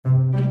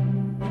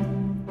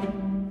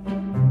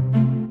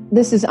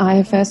This is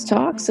IFS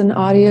Talks, an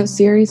audio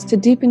series to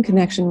deepen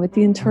connection with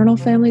the internal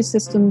family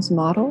systems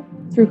model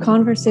through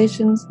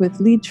conversations with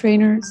lead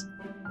trainers,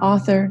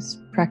 authors,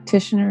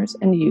 practitioners,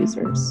 and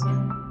users.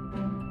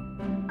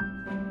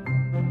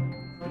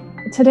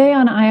 Today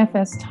on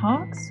IFS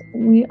Talks,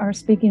 we are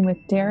speaking with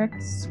Derek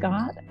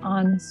Scott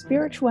on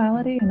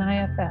spirituality and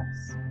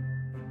IFS.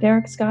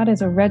 Derek Scott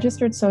is a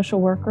registered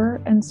social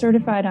worker and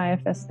certified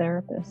IFS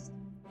therapist.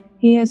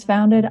 He has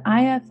founded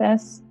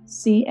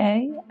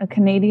IFSCA, a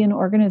Canadian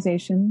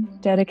organization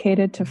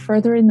dedicated to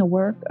furthering the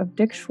work of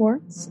Dick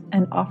Schwartz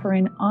and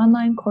offering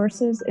online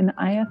courses in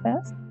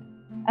IFS,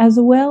 as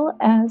well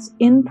as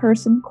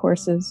in-person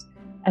courses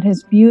at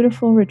his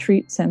beautiful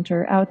retreat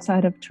center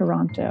outside of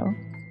Toronto,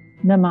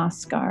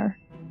 Namaskar,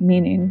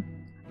 meaning,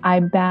 I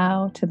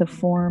bow to the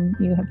form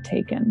you have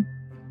taken.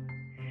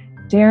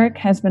 Derek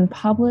has been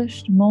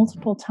published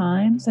multiple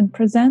times and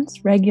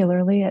presents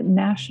regularly at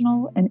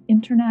national and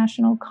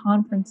international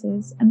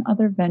conferences and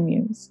other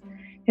venues.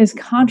 His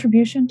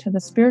contribution to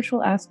the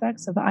spiritual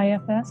aspects of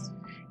IFS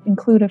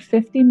include a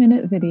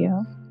 50-minute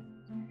video,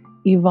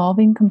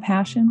 Evolving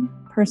Compassion,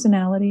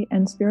 Personality,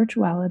 and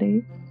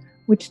Spirituality,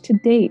 which to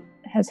date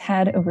has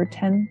had over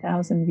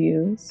 10,000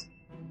 views.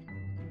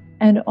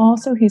 And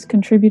also he's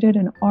contributed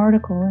an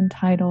article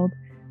entitled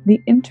The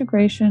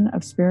Integration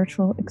of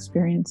Spiritual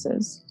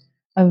Experiences,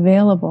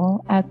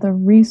 available at the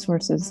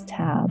Resources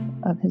tab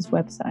of his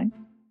website.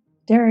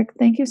 Derek,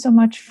 thank you so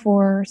much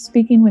for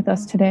speaking with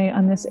us today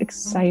on this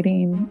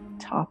exciting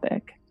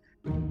topic.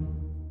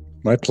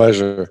 My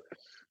pleasure.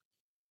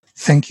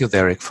 Thank you,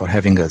 Derek, for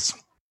having us.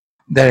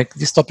 Derek,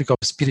 this topic of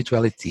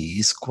spirituality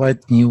is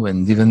quite new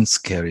and even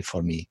scary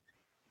for me.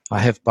 I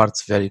have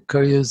parts very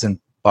curious and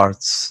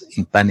parts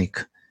in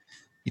panic.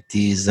 It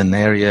is an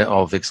area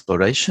of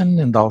exploration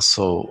and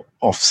also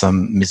of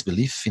some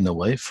misbelief in a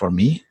way for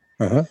me.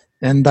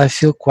 And I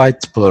feel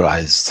quite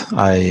polarized.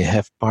 I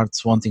have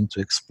parts wanting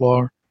to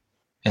explore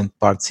and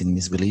parts in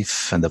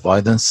misbelief and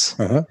avoidance.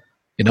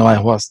 You know, I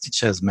was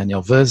teach as many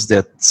of us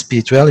that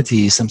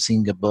spirituality is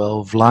something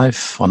above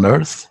life on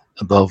earth,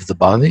 above the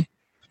body.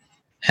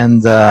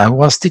 And I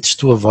was teach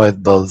to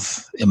avoid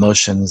both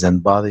emotions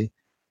and body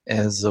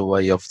as a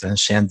way of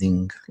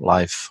transcending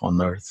life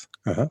on earth.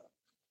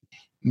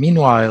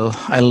 Meanwhile,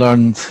 I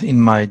learned in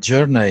my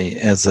journey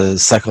as a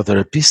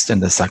psychotherapist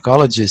and a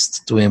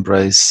psychologist to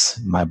embrace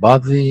my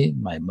body,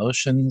 my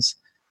emotions,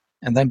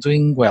 and I'm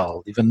doing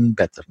well, even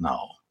better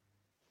now.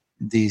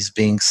 This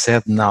being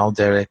said now,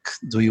 Derek,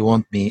 do you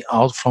want me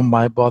out from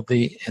my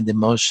body and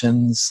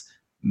emotions,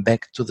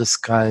 back to the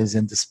skies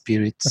and the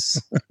spirits?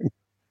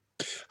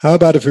 How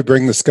about if we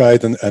bring the sky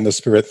and the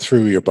spirit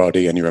through your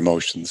body and your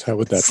emotions? How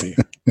would that be?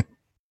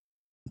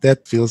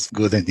 That feels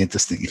good and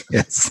interesting,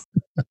 yes.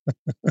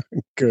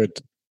 Good.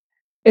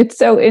 It's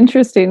so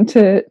interesting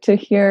to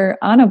hear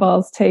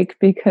Annabal's take,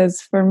 because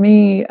for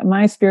me,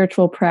 my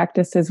spiritual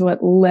practice is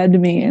what led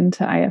me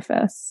into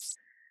IFS.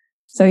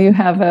 So you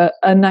have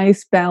a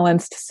nice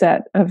balanced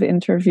set of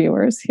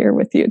interviewers here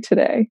with you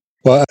today.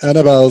 Well,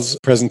 Annabal's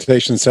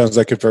presentation sounds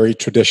like a very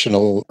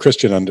traditional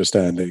Christian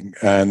understanding.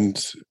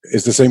 And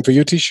is the same for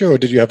you, Tisha, or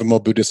did you have a more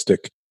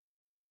Buddhistic?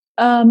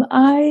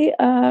 I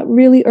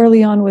really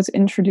early on was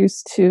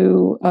introduced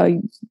to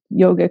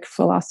yogic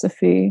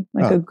philosophy,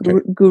 like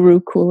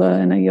Guru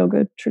Kula in a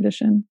yoga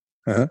tradition,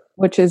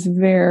 which is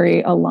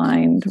very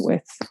aligned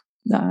with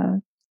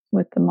the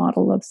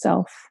model of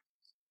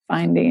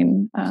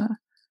self-finding,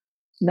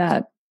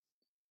 that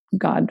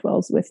God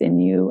dwells within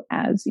you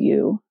as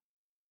you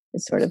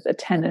is sort of the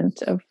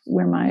tenet of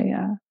where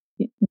my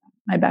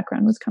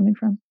background was coming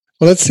from.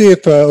 Well, let's see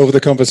if over the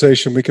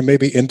conversation we can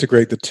maybe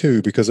integrate the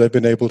two, because I've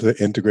been able to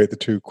integrate the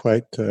two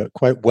quite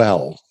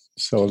well.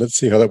 So let's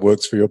see how that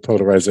works for your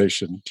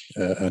polarization,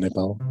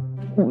 Annabal.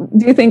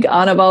 Do you think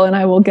Annabal and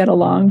I will get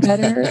along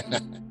better?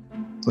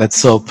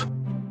 Let's hope.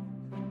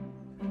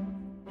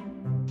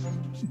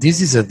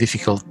 This is a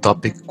difficult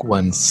topic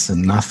once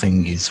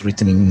nothing is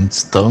written in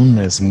stone,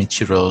 as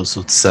Michiro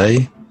would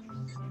say.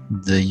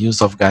 The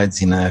use of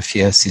guides in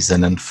IFS is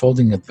an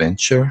unfolding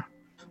adventure.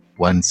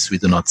 Once we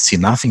do not see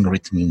nothing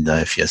written in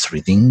the IFS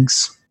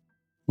readings.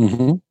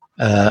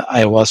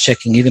 I was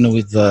checking even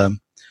with the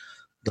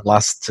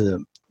last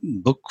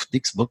book,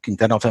 Dick's book,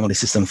 Internal Family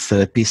System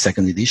Therapy,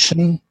 2nd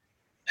edition,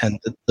 and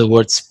the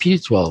word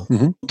spiritual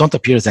don't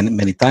appear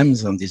many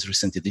times on this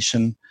recent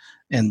edition.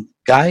 And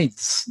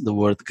guides, the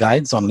word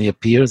guides only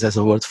appears as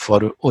a word for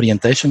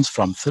orientations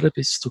from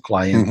therapist to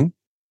client.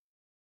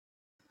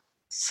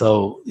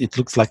 So it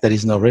looks like there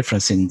is no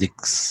reference in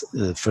Dick's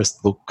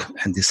first book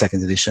and the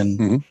 2nd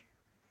edition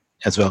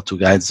as well to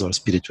guides or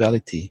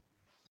spirituality.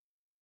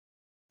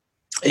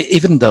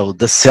 Even though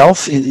the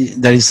self,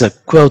 there is a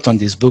quote on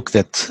this book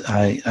that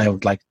I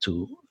would like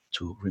to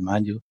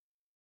remind you.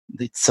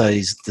 It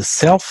says, the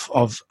self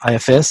of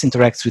IFS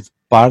interacts with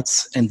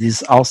parts and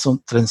is also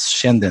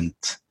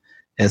transcendent.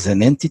 As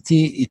an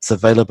entity, it's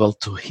available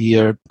to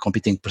hear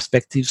competing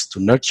perspectives, to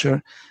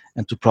nurture,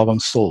 and to problem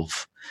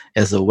solve.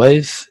 As a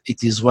wave,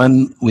 it is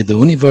one with the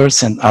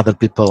universe and other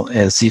people,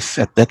 as if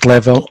at that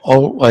level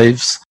all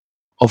waves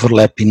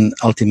overlap in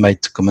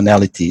ultimate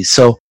commonality.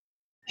 So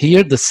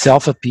here the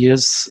self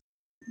appears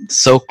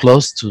so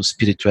close to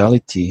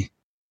spirituality,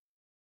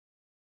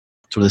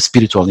 to the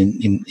spiritual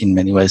in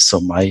many ways.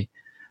 So my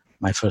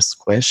first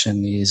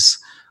question is,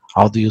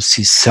 how do you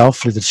see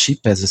self-leadership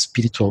as a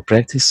spiritual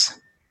practice?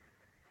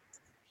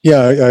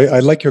 Yeah, I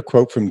like your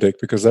quote from Dick,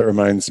 because that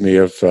reminds me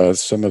of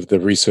some of the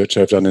research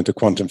I've done into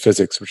quantum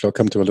physics, which I'll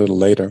come to a little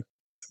later.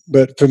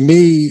 But for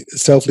me,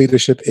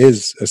 self-leadership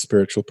is a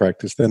spiritual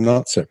practice. They're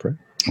not separate.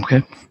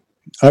 Okay.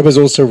 I was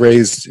also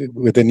raised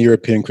within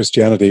European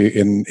Christianity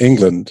in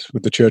England,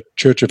 with the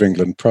Church of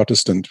England,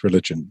 Protestant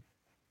religion.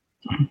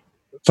 Mm-hmm.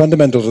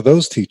 Fundamental to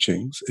those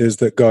teachings is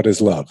that God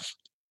is love.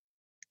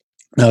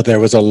 Now, there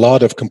was a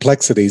lot of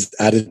complexities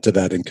added to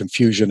that, and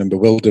confusion and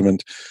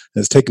bewilderment.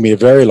 It's taken me a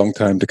very long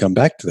time to come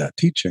back to that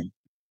teaching.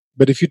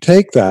 But if you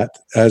take that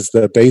as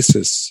the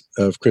basis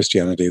of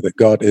Christianity, that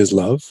God is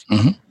love,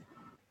 mm-hmm.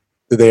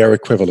 that they are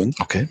equivalent,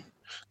 okay,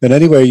 then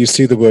anywhere you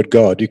see the word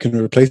God, you can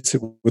replace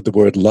it with the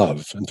word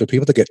love. And for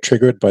people to get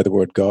triggered by the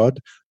word God,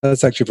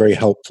 that's actually very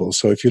helpful.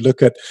 So if you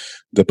look at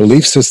the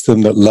belief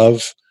system that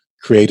love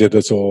created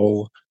us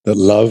all, that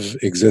love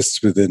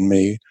exists within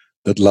me,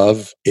 that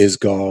love is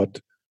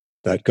God,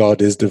 that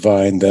God is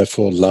divine,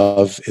 therefore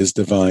love is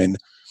divine.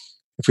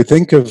 If we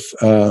think of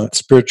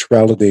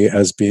spirituality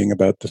as being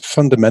about the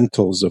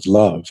fundamentals of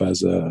love,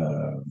 as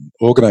an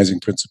organizing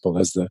principle,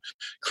 as the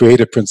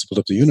creative principle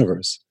of the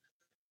universe,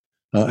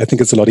 I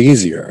think it's a lot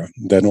easier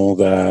than all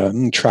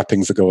the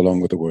trappings that go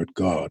along with the word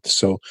God.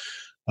 So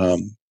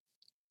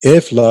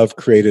if love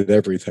created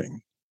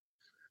everything,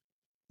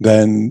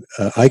 then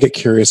I get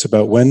curious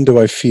about, when do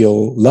I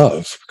feel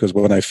love? Because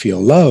when I feel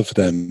love,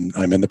 then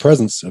I'm in the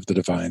presence of the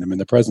divine. I'm in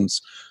the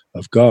presence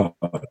of God.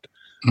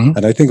 Mm-hmm.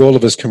 And I think all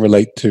of us can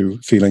relate to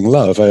feeling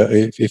love.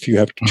 If you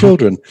have mm-hmm.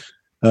 children,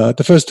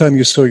 the first time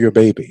you saw your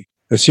baby,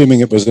 assuming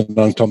it was an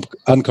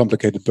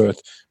uncomplicated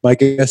birth, my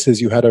guess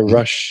is you had a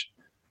rush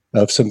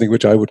of something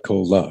which I would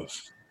call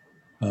love.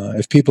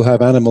 If people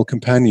have animal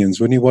companions,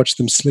 when you watch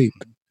them sleep,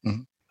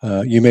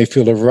 mm-hmm. You may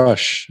feel a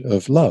rush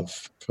of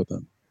love for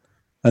them.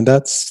 And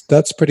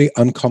that's pretty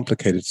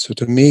uncomplicated. So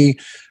to me,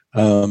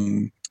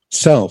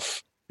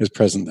 self is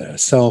present there.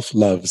 Self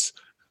loves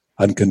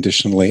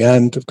unconditionally.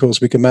 And of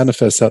course, we can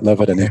manifest that love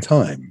at any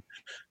time,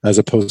 as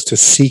opposed to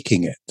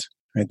seeking it.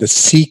 Right? The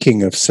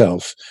seeking of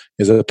self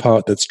is a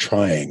part that's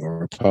trying,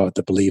 or a part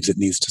that believes it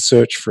needs to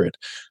search for it.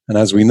 And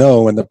as we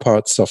know, when the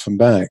parts soften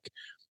back,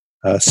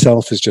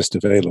 self is just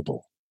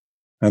available.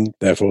 And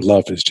therefore,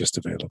 love is just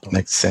available.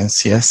 Makes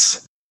sense,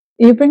 yes.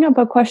 You bring up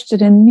a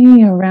question in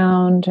me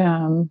around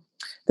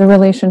the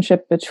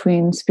relationship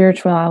between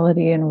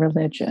spirituality and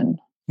religion.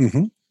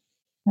 Mm-hmm.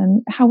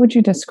 And how would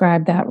you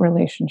describe that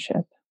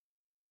relationship?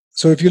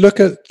 So if you look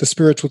at the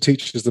spiritual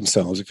teachers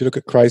themselves, if you look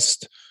at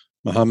Christ,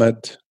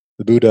 Muhammad,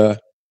 the Buddha,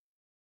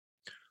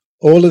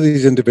 all of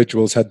these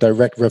individuals had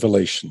direct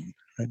revelation,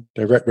 right?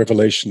 Direct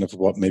revelation of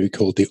what may be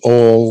called the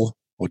all,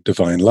 or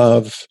divine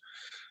love.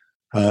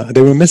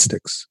 They were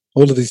mystics.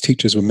 All of these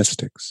teachers were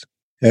mystics.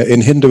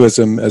 In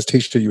Hinduism, as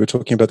teacher, you were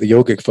talking about the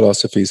yogic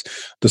philosophies,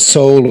 the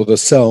soul or the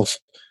self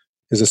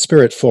is a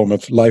spirit form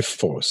of life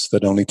force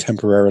that only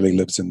temporarily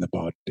lives in the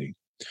body.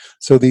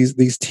 So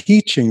these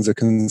teachings are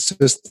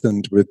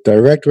consistent with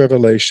direct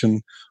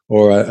revelation,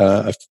 or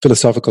a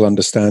philosophical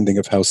understanding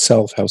of how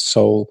self, how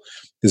soul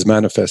is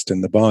manifest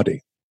in the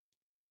body.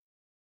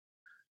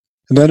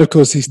 And then, of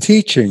course, these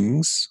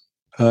teachings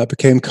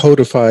became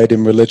codified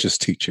in religious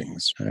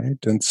teachings, right?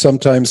 And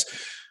sometimes,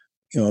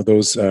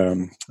 those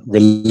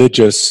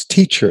religious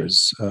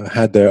teachers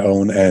had their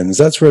own ends.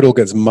 That's where it all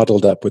gets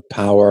muddled up with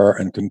power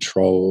and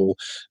control,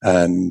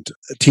 and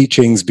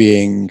teachings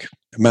being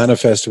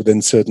manifest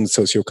within certain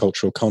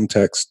sociocultural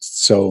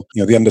contexts. So,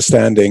 the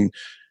understanding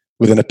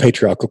within a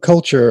patriarchal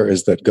culture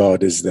is that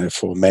God is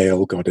therefore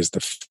male, God is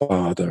the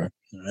father,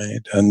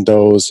 right? And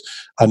those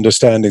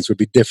understandings would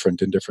be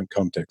different in different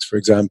contexts. For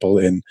example,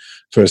 in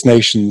First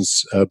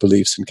Nations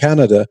beliefs in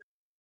Canada,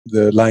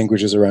 the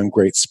language is around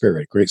Great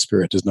Spirit. Great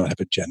Spirit does not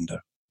have a gender.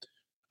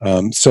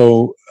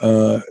 So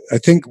I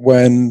think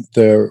when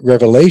the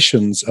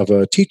revelations of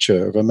a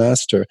teacher, of a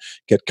master,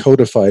 get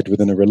codified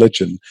within a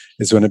religion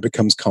is when it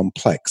becomes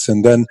complex.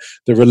 And then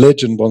the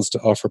religion wants to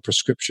offer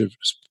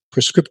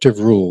prescriptive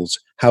rules,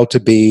 how to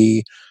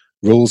be,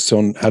 rules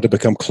on how to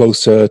become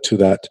closer to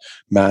that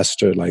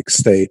master-like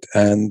state.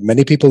 And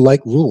many people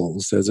like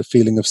rules. There's a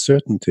feeling of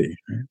certainty.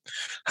 Right?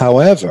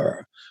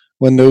 However,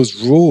 when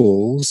those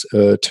rules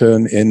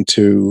turn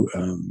into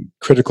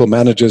critical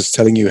managers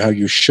telling you how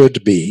you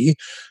should be,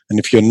 and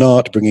if you're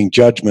not, bringing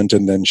judgment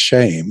and then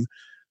shame,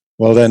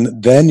 well,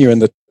 then you're in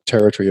the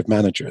territory of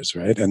managers,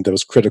 right? And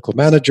those critical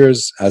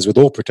managers, as with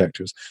all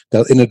protectors,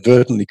 they'll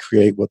inadvertently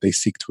create what they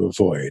seek to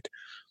avoid.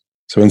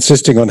 So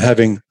insisting on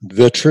having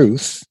the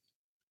truth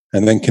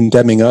and then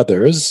condemning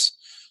others,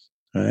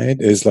 right,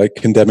 is like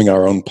condemning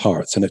our own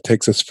parts, and it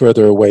takes us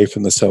further away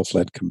from the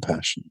self-led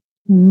compassion.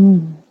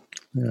 Mm.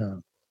 Yeah.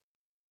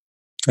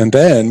 And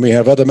then we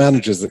have other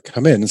managers that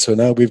come in. So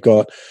now we've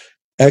got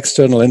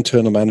external,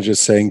 internal managers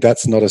saying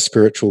that's not a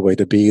spiritual way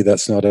to be,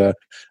 that's not a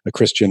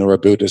Christian or a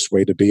Buddhist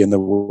way to be in the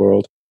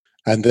world.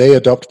 And they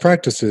adopt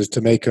practices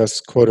to make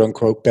us, quote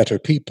unquote, better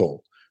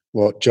people,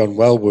 what John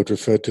Wellwood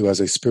referred to as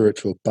a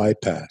spiritual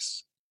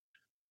bypass.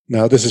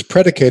 Now, this is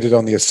predicated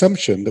on the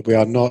assumption that we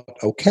are not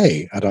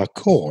okay at our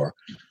core.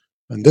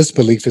 And this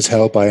belief is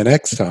held by an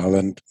exile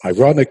and,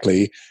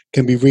 ironically,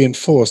 can be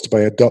reinforced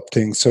by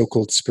adopting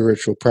so-called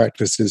spiritual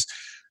practices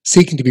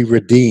seeking to be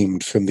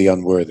redeemed from the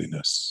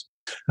unworthiness.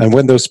 And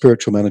when those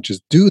spiritual managers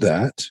do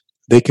that,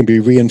 they can be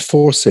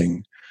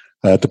reinforcing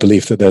the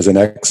belief that there's an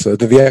exile,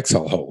 that the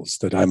exile holds,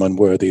 that I'm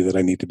unworthy, that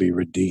I need to be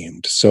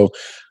redeemed. So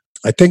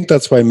I think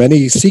that's why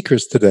many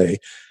seekers today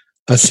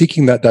are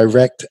seeking that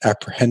direct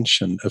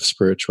apprehension of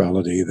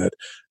spirituality that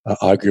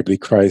arguably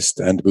Christ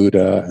and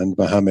Buddha and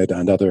Muhammad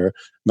and other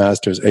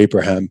masters,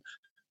 Abraham,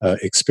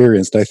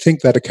 experienced. I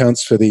think that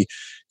accounts for the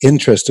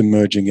interest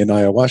emerging in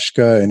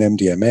ayahuasca, in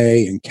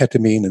MDMA, in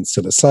ketamine, in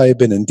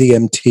psilocybin, and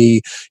DMT,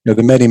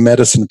 the many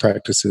medicine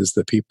practices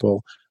that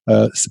people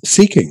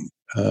seeking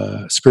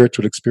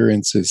spiritual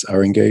experiences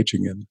are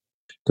engaging in.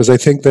 Because I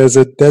think there's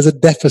a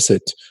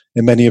deficit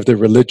in many of the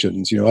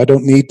religions. I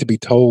don't need to be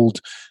told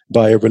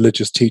by a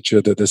religious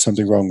teacher that there's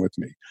something wrong with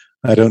me.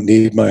 I don't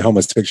need my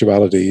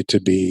homosexuality to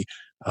be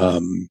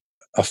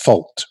a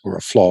fault or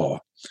a flaw,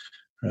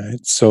 right?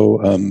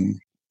 So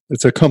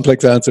it's a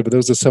complex answer, but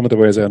those are some of the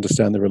ways I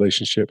understand the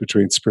relationship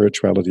between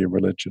spirituality and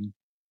religion.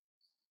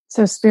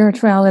 So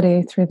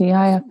spirituality through the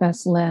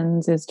IFS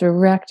lens is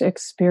direct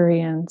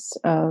experience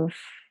of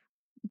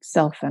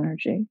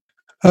self-energy.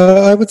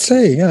 I would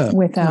say, yeah.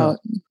 Without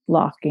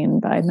lock-in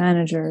by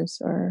managers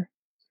or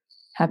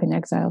having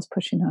exiles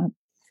pushing up.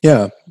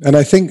 Yeah, and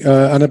I think,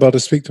 Annabelle, to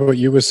speak to what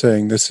you were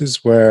saying, this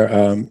is where,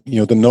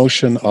 the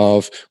notion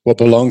of what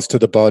belongs to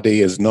the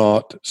body is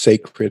not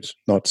sacred,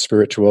 not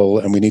spiritual,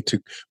 and we need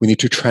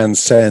to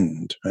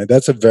transcend. Right?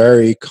 That's a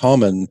very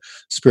common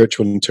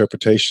spiritual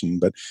interpretation.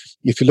 But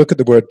if you look at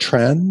the word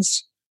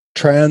trans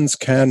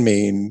can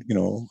mean,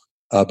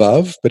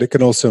 above, but it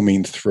can also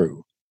mean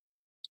through.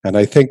 And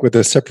I think with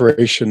the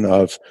separation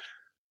of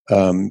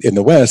in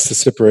the West, the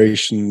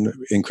separation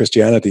in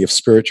Christianity of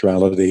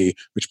spirituality,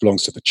 which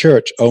belongs to the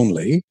church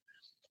only,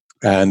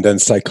 and then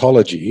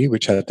psychology,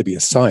 which had to be a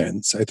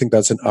science, I think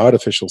that's an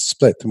artificial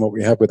split. And what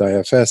we have with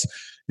IFS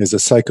is a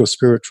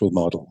psycho-spiritual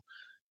model.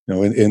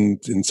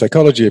 In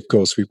psychology, of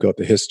course, we've got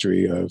the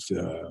history of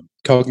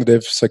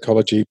cognitive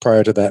psychology,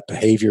 prior to that,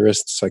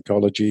 behaviorist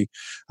psychology,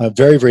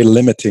 very, very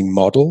limiting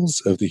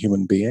models of the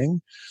human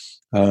being.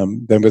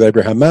 Then with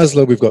Abraham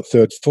Maslow, we've got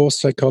third force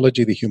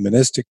psychology, the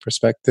humanistic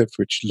perspective,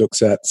 which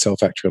looks at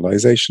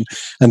self-actualization.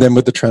 And then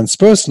with the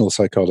transpersonal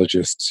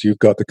psychologists, you've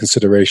got the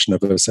consideration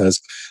of us as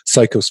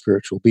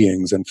psycho-spiritual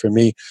beings. And for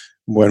me,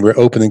 when we're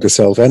opening to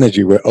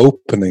self-energy, we're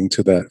opening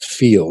to that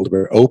field.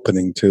 We're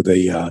opening to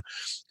the,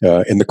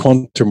 in the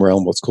quantum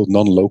realm, what's called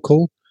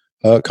non-local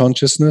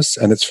consciousness.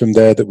 And it's from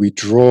there that we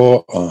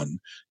draw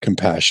on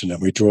compassion,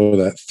 and we draw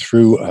that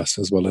through us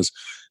as well as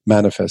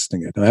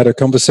manifesting it. And I had a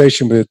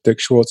conversation with Dick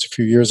Schwartz a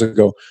few years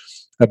ago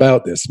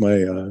about this.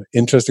 My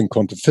interest in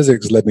quantum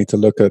physics led me to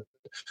look at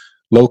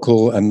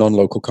local and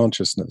non-local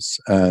consciousness.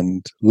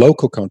 And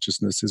local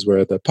consciousness is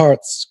where the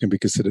parts can be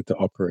considered to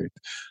operate.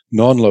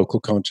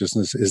 Non-local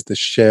consciousness is the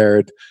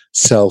shared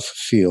self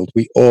field.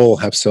 We all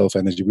have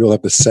self-energy. We all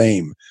have the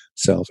same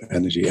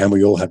self-energy, and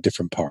we all have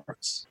different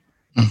parts.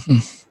 Mm-hmm.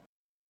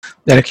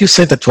 Derek, you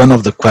said that one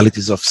of the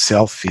qualities of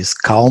self is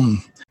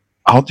calm.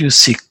 How do you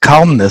see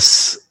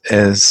calmness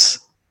as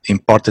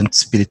important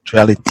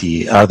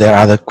spirituality? Are there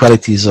other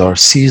qualities or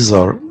C's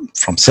or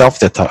from self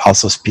that are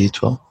also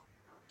spiritual?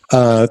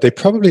 They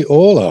probably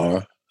all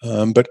are.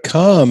 But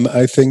calm,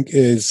 I think,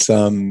 is,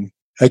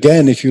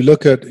 again, if you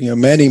look at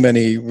many,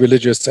 many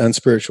religious and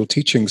spiritual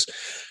teachings,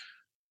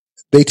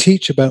 they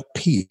teach about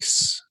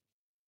peace.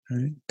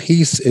 Right?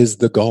 Peace is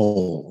the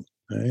goal.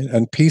 Right?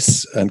 And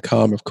peace and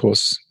calm, of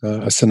course,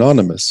 are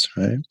synonymous.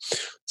 Right?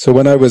 So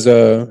when I was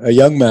a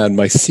young man,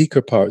 my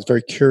seeker part was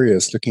very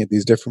curious, looking at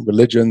these different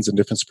religions and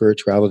different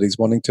spiritualities,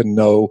 wanting to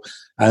know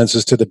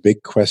answers to the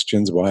big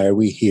questions. Why are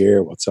we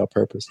here? What's our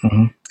purpose?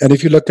 Mm-hmm. And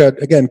if you look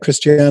at, again,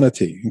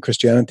 Christianity, in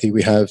Christianity,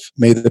 we have,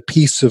 may the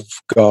peace of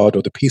God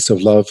or the peace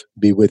of love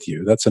be with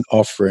you. That's an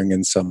offering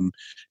in some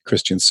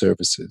Christian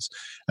services.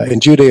 In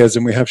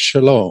Judaism, we have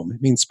shalom.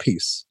 It means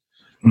peace.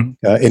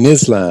 Mm-hmm. In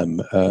Islam,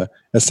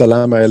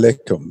 assalamu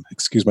alaikum,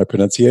 excuse my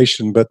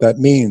pronunciation, but that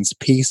means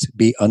peace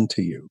be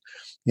unto you.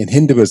 In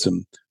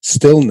Hinduism,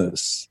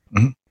 stillness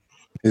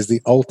is the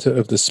altar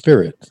of the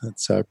spirit.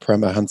 That's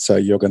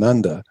Paramahansa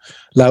Yogananda.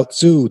 Lao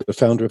Tzu, the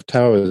founder of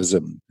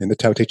Taoism, in the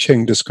Tao Te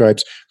Ching,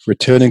 describes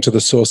returning to the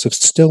source of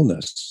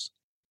stillness,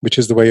 which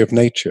is the way of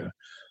nature.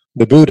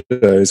 The Buddha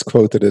is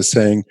quoted as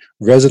saying,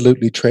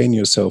 resolutely train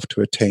yourself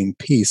to attain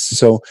peace.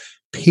 So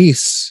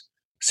peace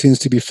seems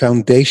to be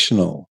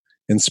foundational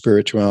in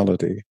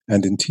spirituality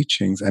and in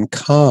teachings, and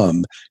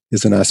calm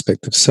is an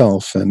aspect of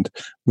self. And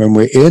when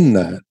we're in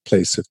that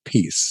place of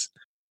peace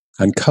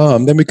and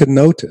calm, then we can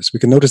notice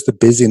the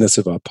busyness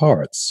of our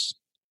parts,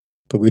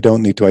 but we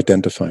don't need to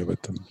identify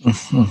with them.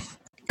 Mm-hmm.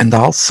 And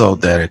also,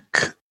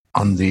 Derek,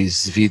 on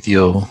this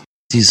video,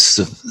 this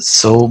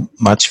so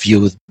much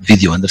viewed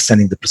video,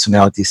 Understanding the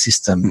Personality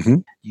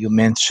System, you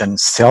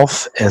mentioned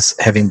self as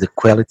having the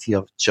quality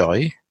of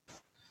joy.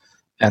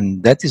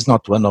 And that is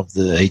not one of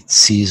the 8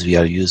 C's we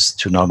are used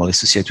to normally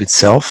associate with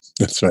self.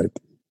 That's right.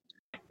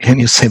 Can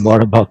you say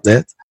more about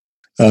that?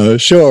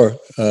 Sure.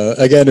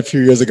 Again, a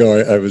few years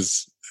ago, I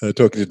was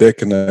talking to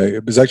Dick, and I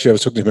was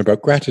talking to him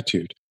about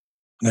gratitude.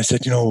 And I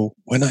said,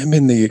 when I'm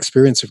in the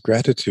experience of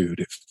gratitude,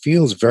 it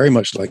feels very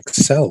much like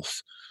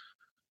self,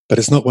 but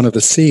it's not one of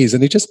the C's.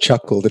 And he just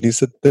chuckled, and he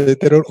said, they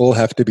don't all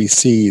have to be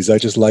C's. I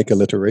just like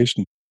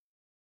alliteration.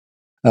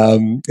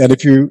 And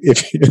if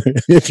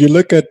you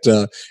look at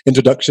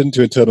Introduction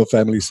to Internal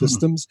Family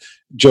Systems,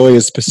 joy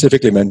is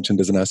specifically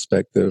mentioned as an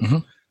aspect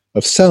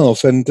of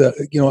self. And,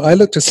 I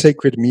look to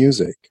sacred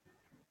music.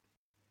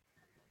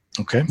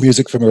 Okay.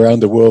 Music from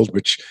around the world,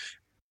 which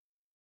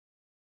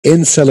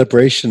in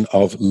celebration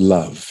of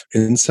love,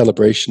 in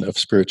celebration of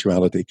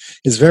spirituality,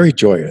 is very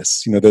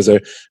joyous. There's a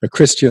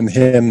Christian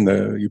hymn,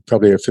 you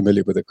probably are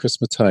familiar with at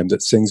Christmas time,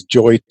 that sings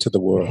Joy to the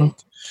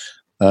World.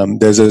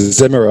 There's a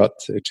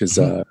Zimmerat, which is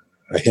a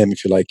hymn,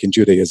 if you like, in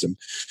Judaism.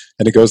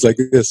 And it goes like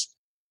this.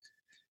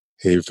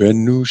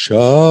 Hevenu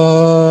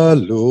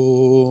shalom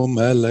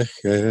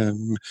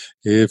alechem,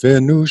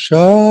 Hevenu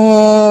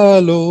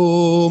shalom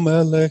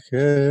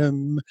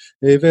alechem,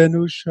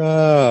 Hevenu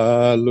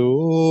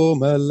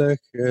shalom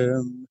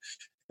alechem,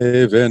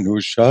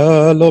 Hevenu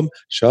shalom,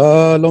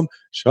 shalom,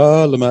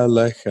 shalom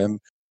alechem.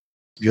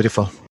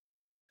 Beautiful.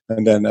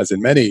 And then, as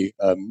in many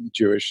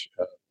Jewish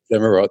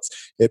Zemirats,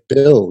 it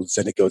builds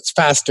and it goes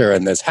faster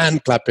and there's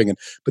hand clapping.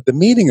 But the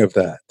meaning of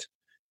that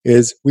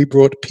is, we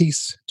brought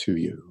peace to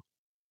you.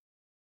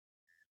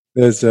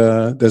 There's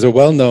a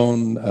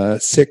well-known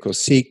Sikh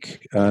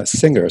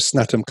singer,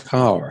 Snatam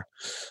Kaur.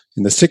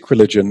 In the Sikh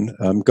religion,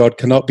 God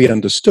cannot be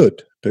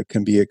understood, but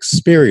can be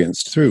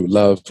experienced through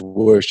love,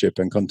 worship,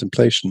 and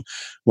contemplation.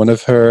 One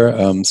of her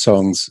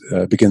songs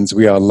begins,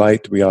 "We are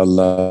light, we are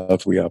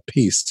love, we are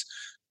peace."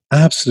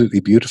 Absolutely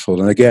beautiful,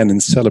 and again,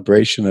 in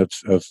celebration of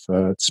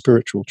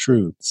spiritual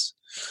truths.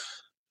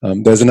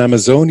 There's an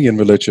Amazonian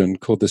religion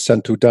called the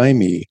Santo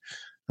Daime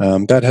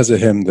that has a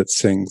hymn that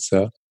sings,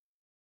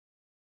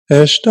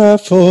 Esta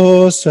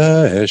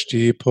força,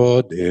 este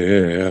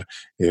poder,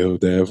 eu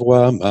devo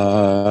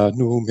amar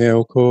no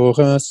meu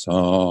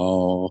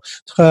coração,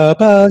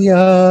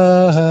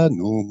 trabalhar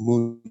no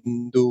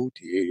mundo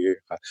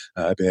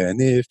a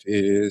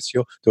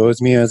benefício dos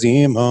meus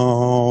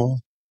irmãos.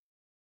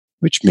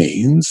 Which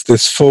means,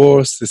 this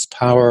force, this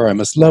power, I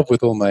must love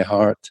with all my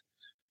heart.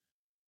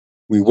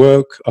 We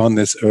work on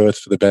this earth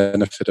for the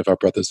benefit of our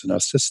brothers and our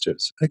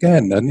sisters.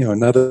 Again,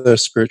 another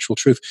spiritual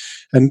truth.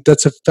 And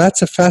that's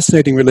a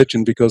fascinating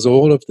religion, because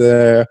all of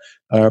their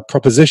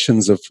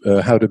propositions of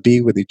how to be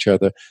with each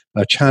other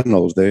are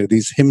channeled.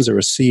 These hymns are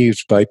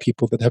received by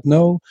people that have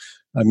no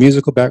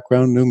musical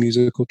background, no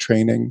musical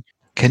training.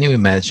 Can you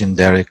imagine,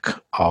 Derek,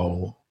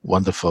 how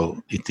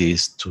wonderful it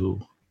is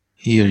to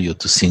hear you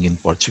to sing in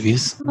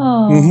Portuguese?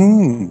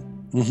 Oh.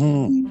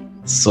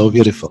 So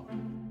beautiful.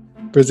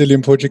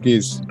 Brazilian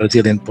Portuguese.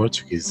 Brazilian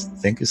Portuguese.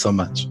 Thank you so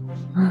much.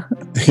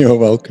 You're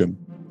welcome.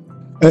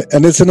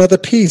 And it's another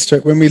piece,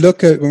 right? When we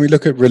look at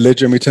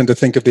religion, we tend to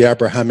think of the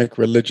Abrahamic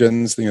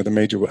religions, the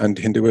major, and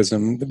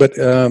Hinduism, but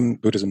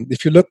Buddhism.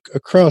 If you look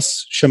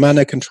across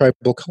shamanic and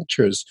tribal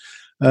cultures,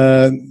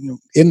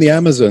 in the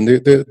Amazon,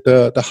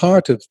 the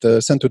heart of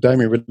the Santo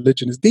Daime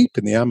religion is deep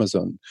in the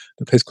Amazon,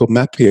 the place called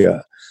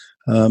Mapia.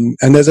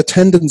 And there's a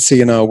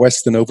tendency in our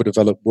Western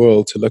overdeveloped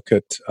world to look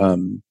at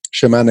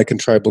shamanic and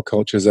tribal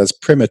cultures as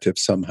primitive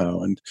somehow,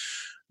 and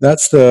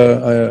that's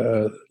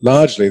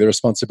largely the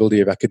responsibility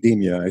of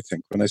academia, I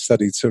think. When I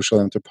studied social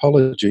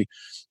anthropology,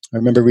 I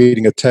remember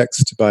reading a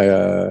text by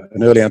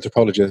an early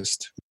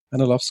anthropologist,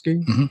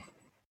 Anilowski.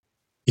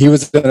 He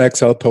was an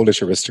exiled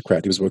Polish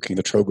aristocrat. He was working in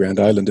the Trogrand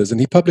Islanders, and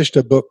he published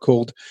a book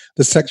called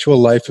The Sexual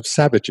Life of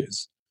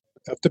Savages,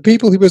 of the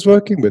people he was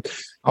working with.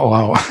 Oh,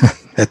 wow.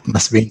 That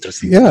must be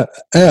interesting. Yeah,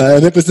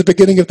 and it was the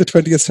beginning of the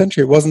 20th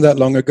century. It wasn't that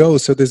long ago.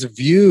 So this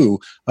view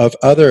of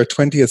other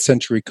 20th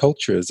century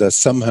cultures as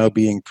somehow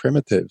being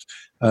primitive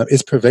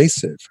is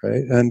pervasive,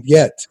 right? And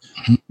yet,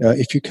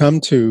 if you come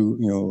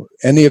to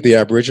any of the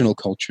Aboriginal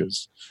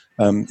cultures,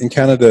 in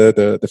Canada,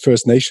 the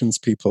First Nations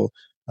people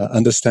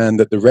understand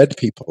that the red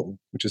people,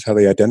 which is how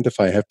they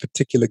identify, have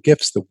particular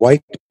gifts. The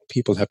white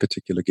people have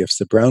particular gifts.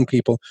 The brown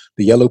people,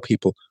 the yellow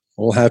people,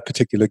 all have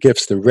particular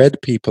gifts. The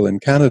red people in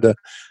Canada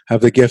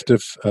have the gift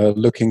of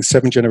looking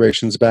 7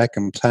 generations back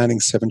and planning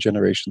 7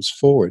 generations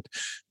forward.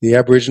 The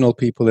Aboriginal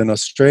people in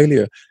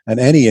Australia and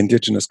any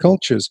indigenous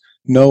cultures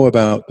know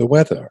about the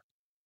weather.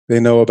 They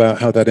know about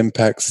how that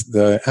impacts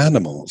the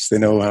animals. They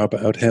know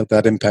about how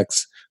that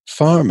impacts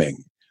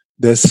farming.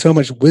 There's so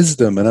much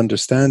wisdom and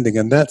understanding,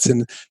 and that's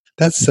an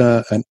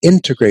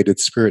integrated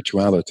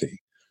spirituality.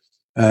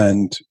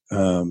 And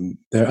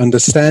their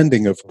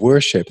understanding of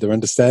worship, their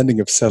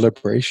understanding of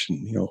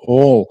celebration,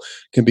 all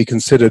can be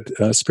considered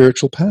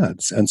spiritual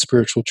paths and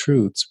spiritual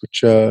truths,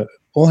 which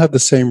all have the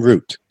same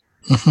root.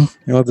 You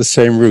know, the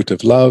same root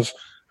of love,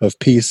 of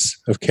peace,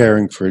 of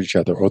caring for each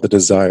other, or the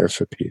desire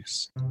for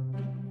peace.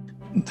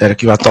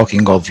 Derek, you are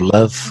talking of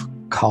love,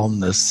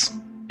 calmness,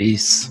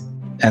 peace.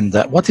 And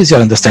what is your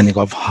understanding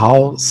of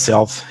how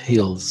self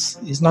heals?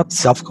 Is not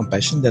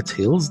self-compassion that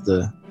heals,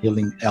 the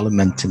healing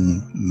element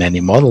in many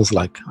models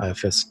like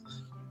IFS?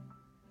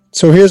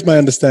 So here's my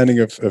understanding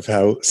of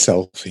how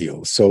self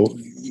heals. So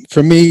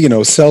for me, you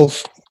know,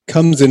 self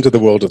comes into the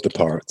world of the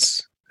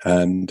parts.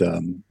 And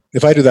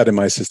if I do that in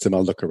my system,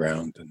 I'll look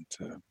around and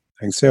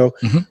I can say, oh,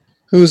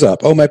 who's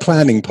up? Oh, my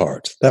planning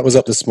part. That was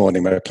up this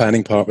morning. My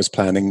planning part was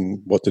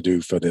planning what to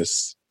do for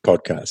this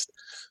podcast.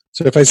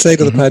 So if I say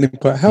to the planning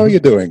part, how are you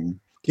doing?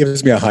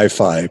 Gives me a high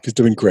five. He's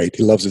doing great.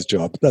 He loves his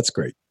job. That's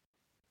great.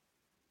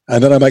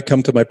 And then I might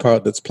come to my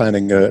part that's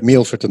planning a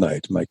meal for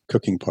tonight, my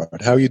cooking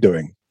part. How are you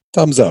doing?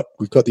 Thumbs up.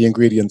 We've got the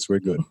ingredients. We're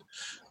good.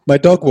 My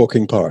dog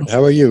walking part.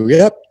 How are you?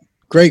 Yep.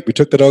 Great. We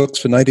took the dogs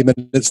for 90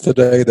 minutes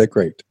today. They're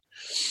great.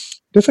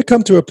 But if I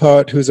come to a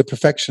part who's a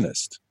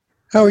perfectionist,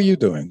 how are you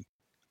doing?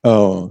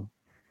 Oh,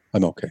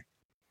 I'm okay.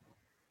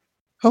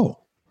 Oh,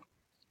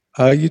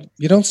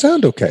 you don't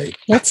sound okay.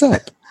 What's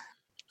up?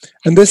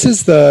 And this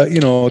is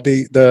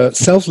the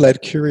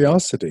self-led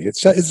curiosity.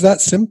 It's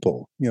that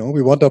simple. You know,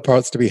 we want our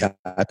parts to be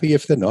happy.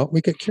 If they're not,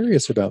 we get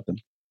curious about them.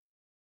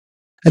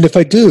 And if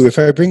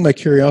I bring my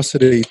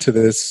curiosity to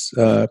this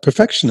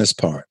perfectionist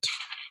part,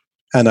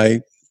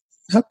 and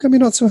how come you're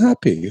not so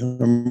happy?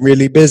 I'm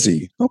really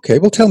busy. Okay,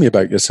 well, tell me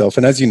about yourself.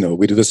 And as you know,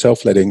 we do the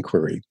self-led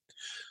inquiry.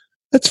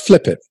 Let's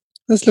flip it.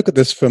 Let's look at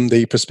this from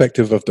the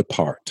perspective of the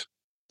part.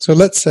 So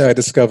let's say I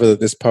discover that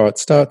this part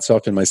starts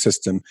off in my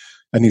system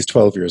and he's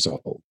 12 years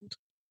old.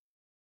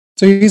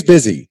 So he's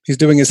busy. He's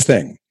doing his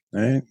thing.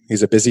 Right?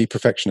 He's a busy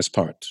perfectionist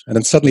part. And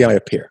then suddenly I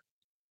appear.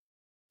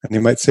 And he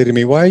might say to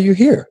me, why are you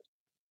here?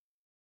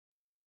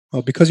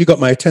 Well, because you got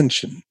my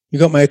attention. You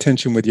got my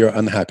attention with your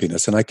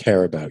unhappiness and I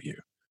care about you.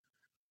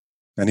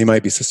 And he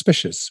might be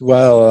suspicious.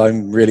 Well,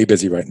 I'm really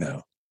busy right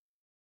now.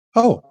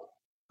 Oh,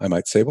 I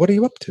might say, what are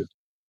you up to?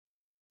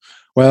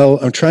 Well,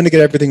 I'm trying to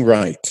get everything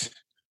right.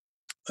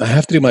 I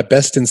have to do my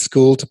best in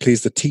school to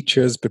please the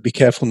teachers, but be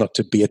careful not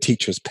to be a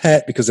teacher's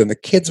pet because then the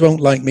kids won't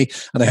like me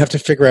and I have to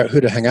figure out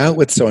who to hang out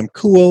with so I'm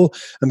cool.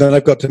 And then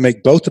I've got to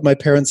make both of my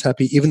parents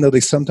happy, even though they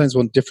sometimes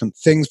want different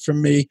things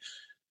from me.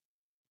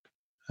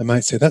 I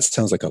might say, that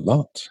sounds like a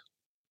lot.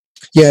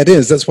 Yeah, it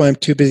is. That's why I'm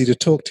too busy to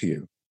talk to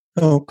you.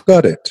 Oh,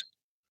 got it.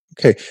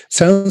 Okay,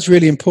 sounds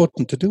really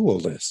important to do all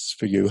this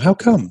for you. How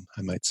come?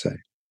 I might say.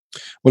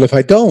 Well, if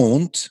I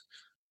don't,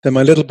 then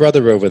my little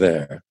brother over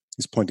there,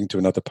 he's pointing to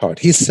another part.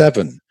 He's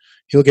 7.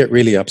 He'll get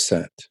really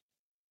upset.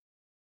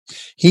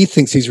 He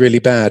thinks he's really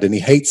bad and he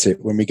hates it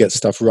when we get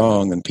stuff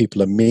wrong and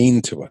people are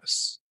mean to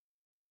us.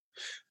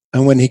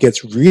 And when he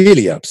gets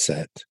really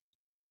upset,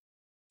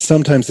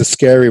 sometimes the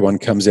scary one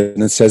comes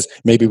in and says,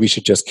 maybe we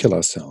should just kill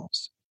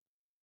ourselves.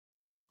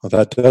 Well,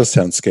 that does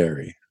sound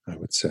scary, I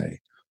would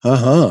say.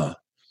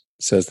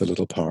 Says the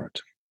little part.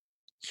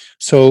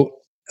 So,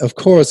 of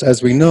course,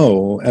 as we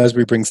know, as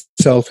we bring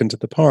self into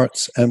the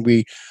parts and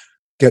we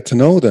get to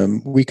know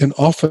them, we can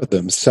offer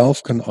them.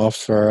 Self can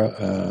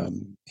offer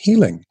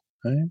healing,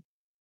 right?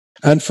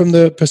 And from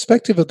the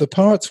perspective of the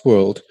parts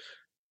world,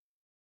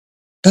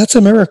 that's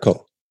a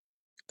miracle.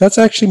 That's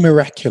actually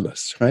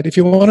miraculous, right? If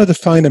you want to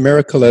define a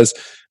miracle as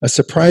a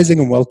surprising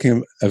and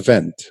welcome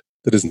event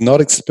that is not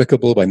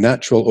explicable by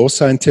natural or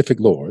scientific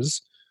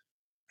laws,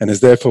 and is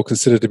therefore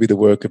considered to be the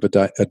work of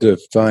a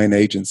divine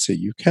agency,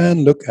 you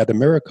can look at a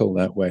miracle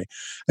that way.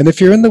 And if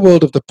you're in the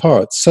world of the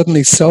parts,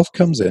 suddenly self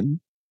comes in.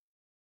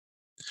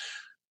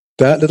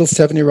 That little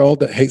 7-year-old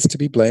that hates to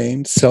be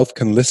blamed, self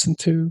can listen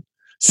to.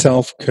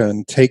 Self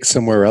can take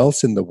somewhere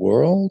else in the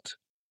world.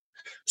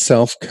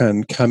 Self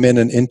can come in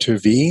and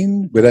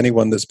intervene with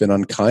anyone that's been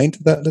unkind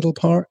to that little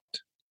part.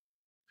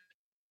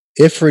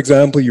 If, for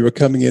example, you were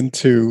coming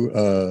into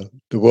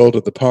the world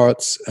of the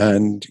parts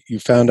and you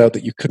found out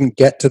that you couldn't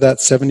get to that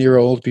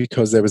 7-year-old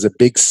because there was a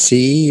big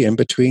sea in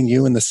between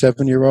you and the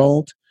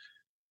 7-year-old,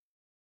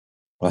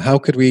 well, how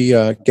could we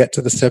get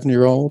to the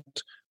 7-year-old?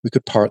 We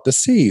could part the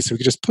sea. So we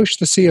could just push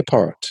the sea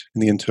apart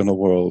in the internal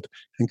world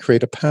and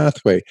create a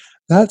pathway.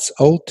 That's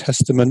Old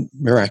Testament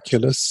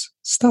miraculous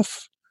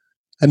stuff.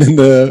 And in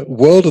the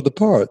world of the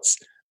parts,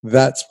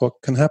 that's what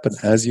can happen.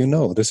 As you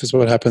know, this is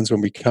what happens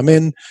when we come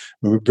in,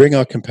 when we bring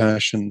our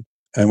compassion,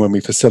 and when we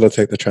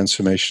facilitate the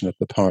transformation of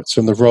the parts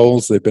from the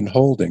roles they've been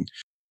holding.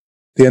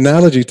 The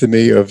analogy to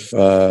me of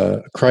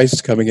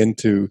Christ coming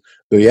into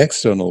the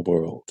external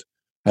world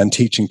and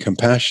teaching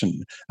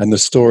compassion and the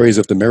stories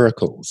of the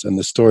miracles and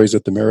the stories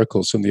of the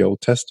miracles from the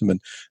Old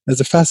Testament,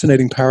 there's a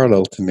fascinating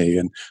parallel to me.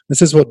 And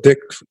this is what Dick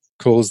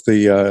calls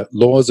the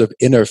laws of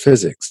inner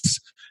physics,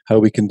 how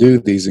we can do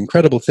these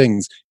incredible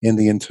things in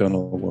the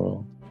internal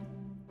world.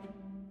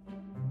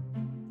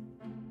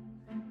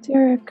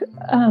 Derek,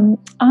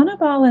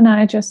 Anabal and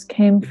I just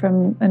came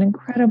from an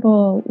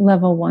incredible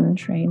level 1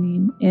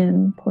 training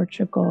in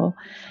Portugal,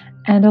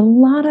 and a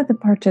lot of the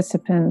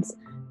participants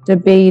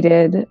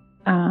debated,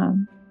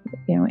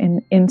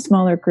 in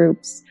smaller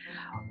groups,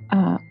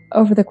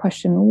 over the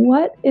question,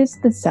 what is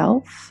the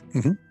self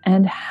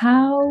and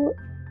how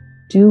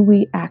do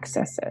we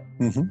access it?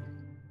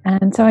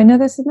 And so I know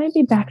this is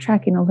maybe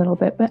backtracking a little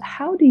bit, but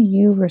how do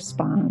you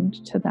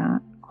respond to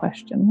that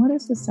question? What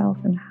is the self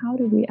and how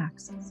do we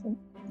access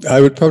it? I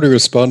would probably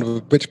respond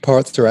with which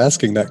parts are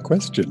asking that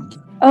question.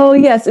 Oh,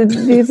 yes.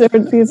 These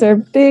are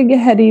big,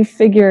 heady,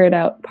 figure it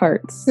out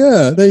parts.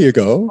 Yeah, there you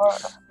go.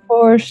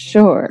 For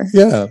sure.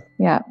 Yeah.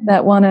 Yeah,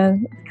 that want to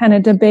kind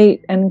of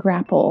debate and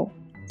grapple.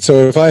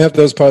 So if I have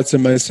those parts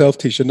in myself,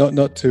 Tisha,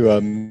 not to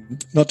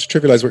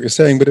trivialize what you're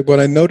saying, but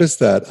when I notice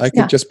that, I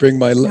can just bring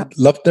my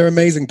love. They're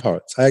amazing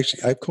parts.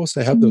 Of course,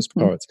 I have those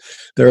parts.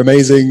 They're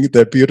amazing.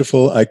 They're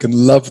beautiful. I can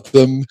love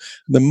them.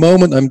 The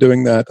moment I'm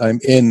doing that, I'm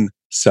in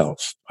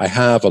self. I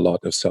have a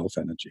lot of self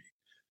energy,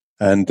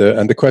 and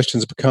the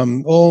questions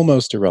become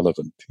almost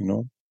irrelevant.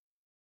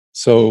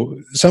 So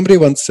somebody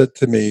once said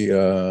to me,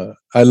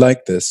 "I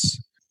like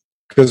this,"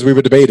 because we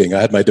were debating.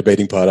 I had my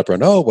debating part up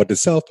around, what is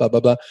self, blah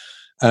blah blah.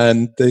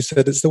 And they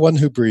said, it's the one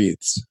who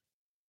breathes.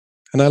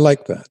 And I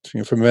like that.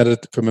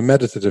 From a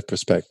meditative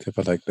perspective,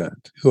 I like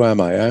that. Who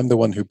am I? I am the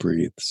one who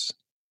breathes.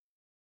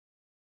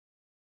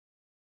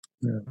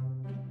 Yeah.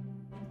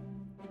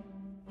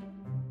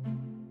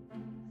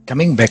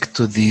 Coming back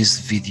to this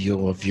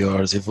video of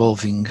yours,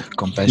 Evolving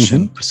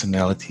Compassion,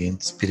 Personality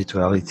and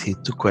Spirituality,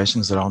 2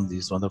 questions around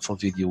this wonderful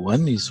video.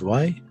 One is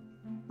why?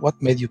 What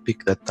made you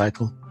pick that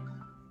title?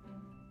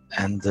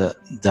 And the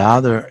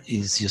other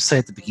is, you say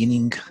at the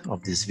beginning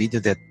of this video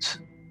that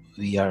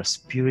we are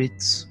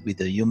spirits with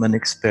a human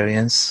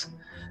experience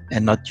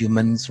and not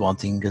humans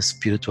wanting a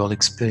spiritual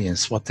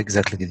experience. What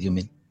exactly did you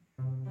mean?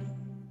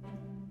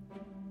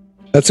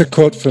 That's a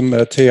quote from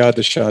Teilhard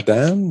de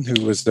Chardin,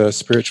 who was a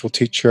spiritual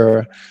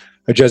teacher,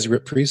 a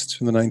Jesuit priest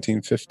from the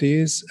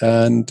 1950s.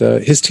 And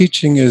his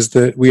teaching is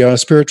that we are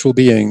spiritual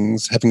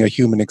beings having a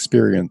human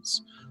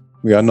experience.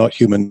 We are not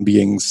human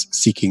beings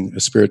seeking a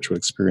spiritual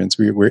experience.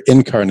 We're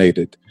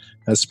incarnated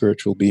as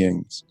spiritual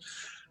beings.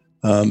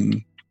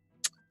 And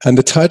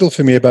the title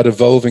for me about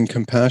evolving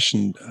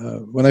compassion,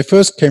 when I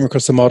first came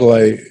across the model,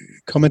 I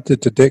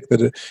commented to Dick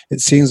that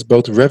it seems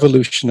both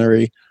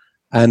revolutionary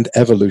and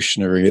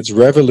evolutionary. It's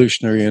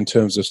revolutionary in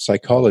terms of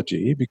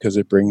psychology because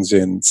it brings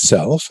in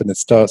self, and it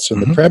starts from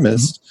the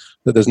premise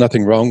that there's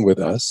nothing wrong with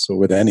us or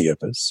with any of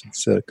us.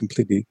 It's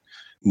completely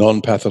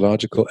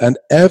non-pathological, and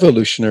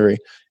evolutionary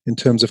in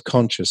terms of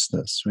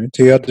consciousness. Right?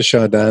 Teilhard de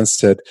Chardin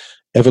said,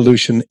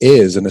 evolution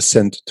is an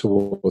ascent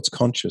towards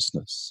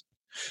consciousness.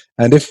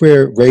 And if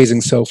we're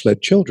raising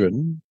self-led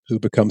children who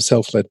become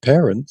self-led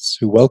parents,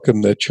 who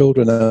welcome their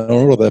children and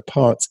all of their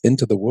parts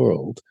into the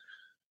world,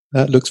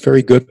 that looks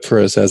very good for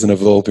us as an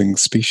evolving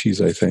species,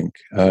 I think,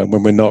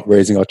 when we're not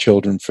raising our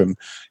children from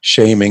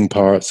shaming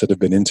parts that have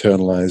been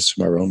internalized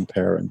from our own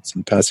parents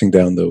and passing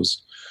down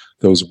those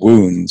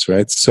wounds,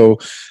 right? So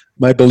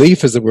my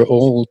belief is that we're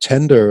all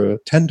tender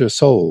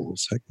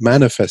souls, like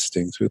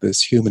manifesting through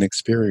this human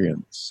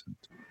experience.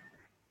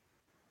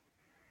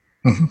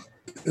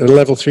 At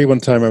level 3 one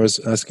time I was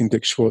asking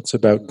Dick Schwartz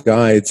about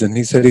guides, and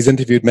he said he's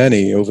interviewed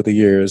many over the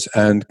years,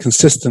 and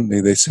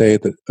consistently they say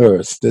that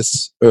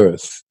this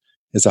earth,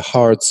 is a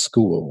hard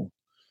school.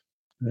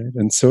 Right?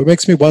 And so it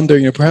makes me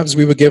wonder, perhaps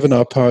we were given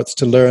our parts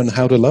to learn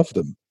how to love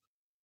them.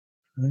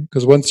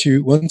 Because once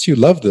you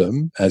love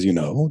them, as you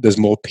know, there's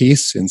more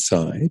peace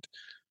inside,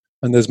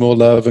 and there's more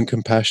love and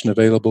compassion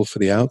available for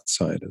the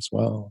outside as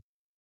well.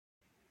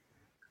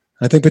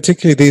 I think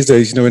particularly these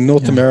days, in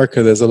North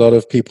America, there's a lot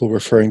of people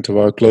referring to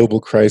our global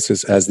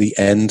crisis as the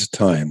end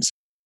times,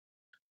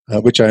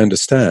 which I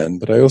understand,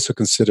 but I also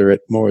consider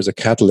it more as a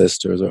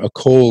catalyst or as a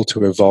call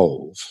to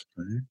evolve.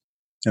 Right?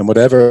 And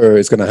whatever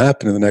is going to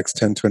happen in the next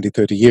 10, 20,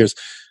 30 years,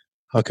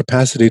 our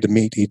capacity to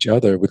meet each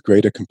other with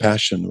greater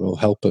compassion will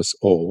help us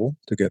all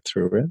to get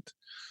through it.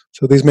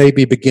 So these may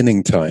be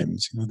beginning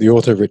times. The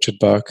author Richard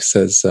Bach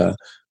says,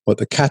 what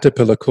the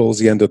caterpillar calls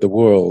the end of the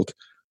world,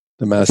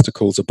 the master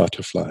calls a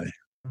butterfly.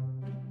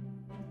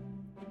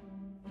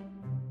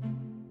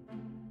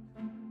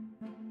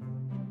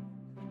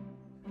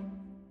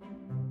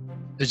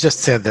 You just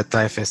said that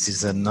IFS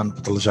is a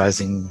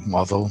non-pathologizing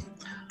model.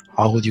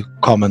 How would you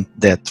comment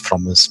that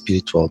from a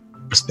spiritual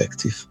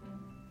perspective?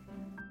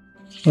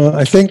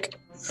 I think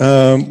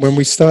when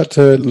we start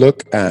to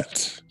look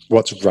at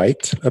what's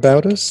right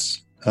about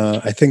us,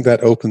 I think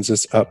that opens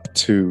us up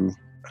to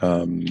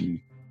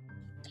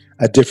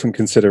a different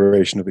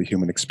consideration of the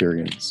human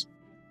experience.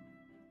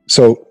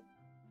 So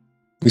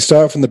we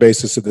start from the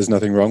basis that there's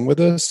nothing wrong with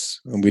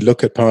us, and we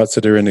look at parts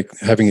that are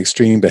having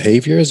extreme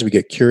behaviors. We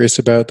get curious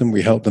about them.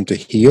 We help them to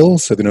heal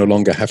so they no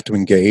longer have to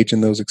engage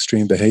in those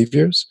extreme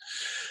behaviors.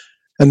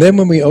 And then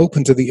when we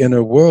open to the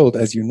inner world,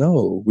 as you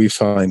know, we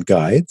find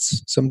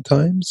guides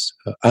sometimes,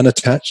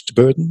 unattached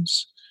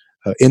burdens,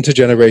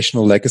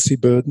 intergenerational legacy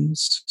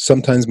burdens,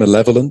 sometimes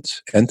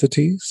malevolent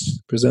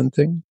entities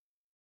presenting.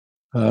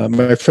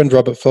 My friend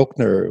Robert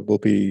Faulkner will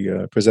be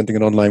presenting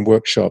an online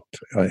workshop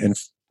in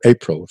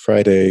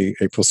Friday,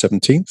 April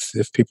 17th.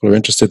 If people are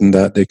interested in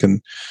that, they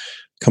can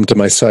come to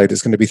my site,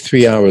 it's going to be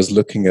 3 hours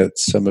looking at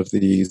some of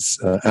these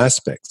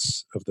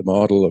aspects of the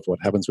model, of what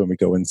happens when we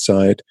go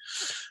inside.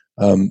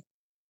 And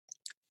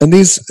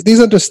these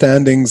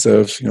understandings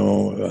of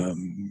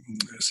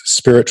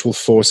spiritual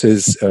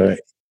forces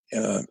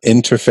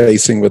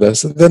interfacing with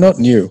us, they're not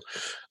new.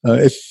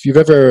 If you've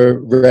ever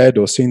read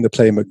or seen the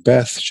play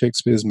Macbeth,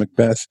 Shakespeare's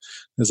Macbeth,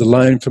 there's a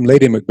line from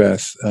Lady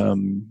Macbeth.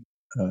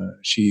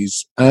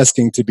 She's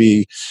asking to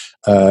be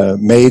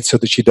made so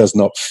that she does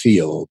not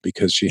feel,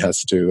 because she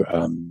has to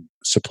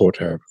support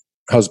her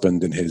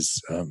husband in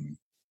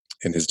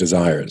his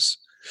desires.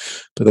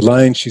 But the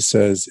line she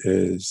says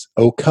is,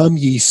 "O come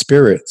ye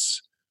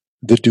spirits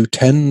that do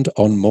tend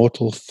on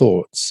mortal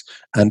thoughts,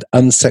 and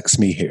unsex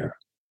me here."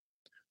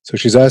 So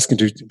she's asking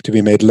to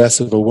be made less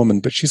of a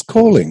woman, but she's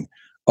calling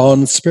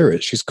on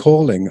spirits. She's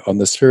calling on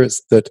the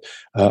spirits that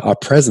are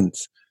present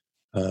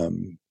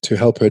to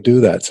help her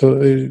do that.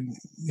 So,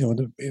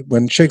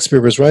 when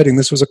Shakespeare was writing,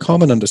 this was a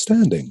common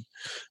understanding,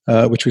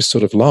 which we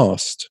sort of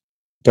lost.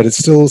 But it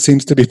still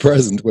seems to be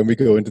present when we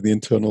go into the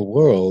internal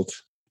world.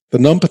 The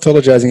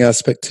non-pathologizing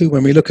aspect, too,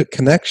 when we look at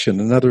connection,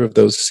 another of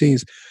those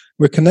C's,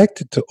 we're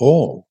connected to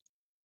all.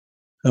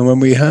 And when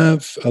we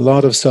have a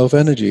lot of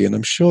self-energy, and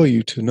I'm sure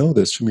you two know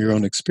this from your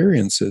own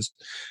experiences,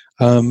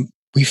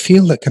 we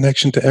feel that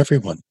connection to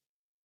everyone.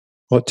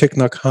 What Thich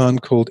Nhat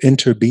Hanh called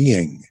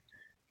interbeing,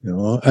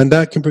 and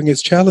that can bring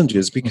its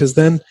challenges, because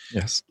then,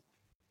 yes,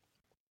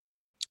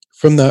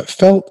 from that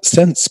felt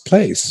sense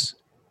place,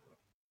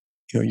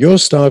 your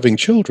starving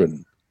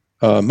children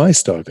are my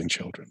starving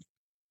children.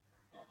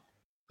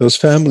 Those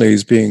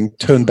families being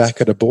turned back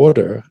at a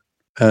border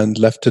and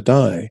left to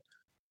die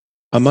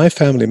are my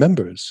family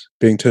members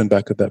being turned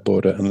back at that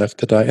border and left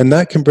to die. And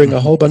that can bring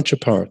a whole bunch of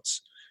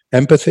parts: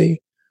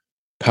 empathy,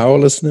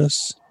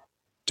 powerlessness,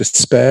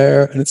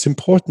 despair. And it's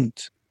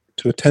important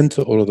to attend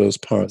to all of those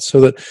parts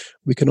so that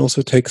we can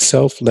also take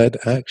self-led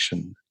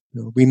action.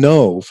 We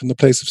know from the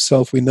place of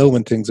self, we know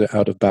when things are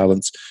out of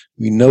balance.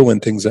 We know when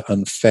things are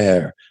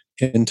unfair,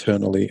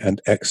 internally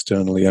and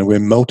externally, and we're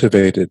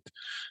motivated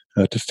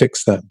to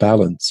fix that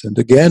balance. And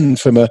again,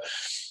 from a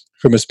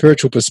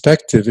spiritual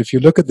perspective, if you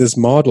look at this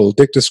model,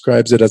 Dick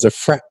describes it as a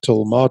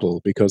fractal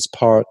model, because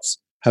parts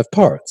have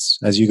parts.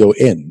 As you go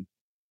in,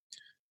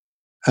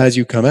 as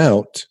you come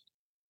out,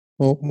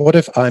 well, what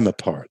if I'm a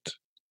part?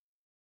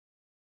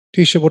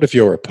 Tisha, what if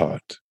you're a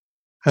part?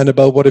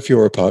 Annabelle, what if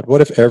you're a part?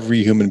 What if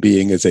every human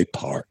being is a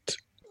part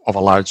of a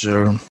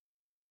larger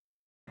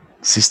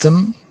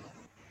system?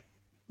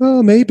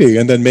 Well, maybe.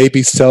 And then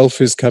maybe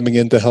self is coming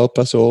in to help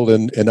us all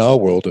in our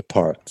world of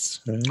parts.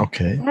 Right?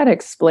 Okay. That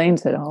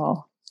explains it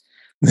all.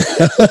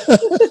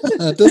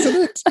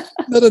 Doesn't it?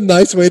 Not a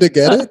nice way to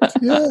get it?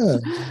 Yeah.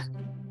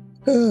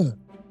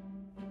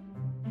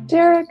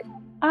 Derek,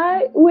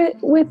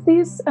 with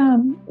these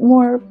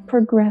more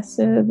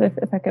progressive,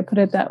 if I could put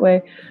it that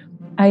way,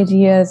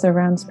 ideas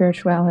around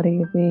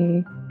spirituality,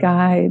 the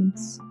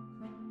guides,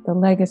 the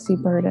legacy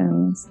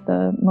burdens,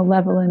 the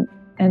malevolent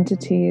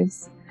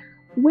entities,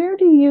 where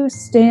do you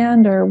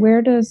stand, or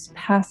where does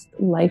past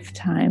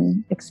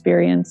lifetime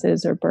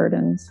experiences or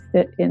burdens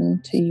fit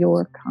into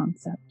your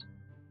concept?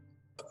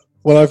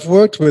 Well, I've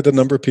worked with a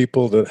number of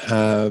people that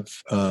have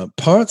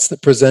parts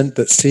that present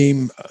that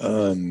seem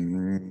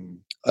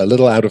a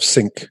little out of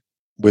sync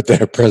with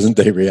their present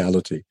day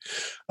reality.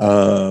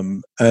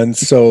 And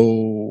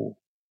so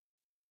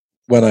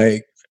when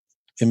I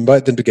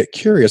invite them to get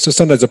curious, so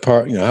sometimes a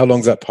part, how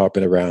long's that part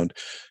been around?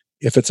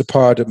 If it's a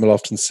part, it will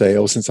often say,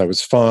 oh, since I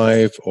was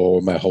 5,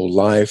 or my whole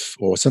life,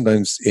 or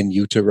sometimes in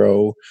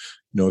utero.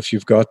 If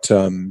you've got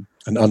an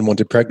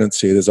unwanted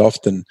pregnancy, there's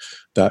often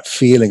that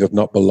feeling of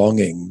not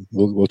belonging.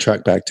 We'll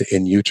track back to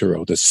in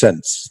utero, the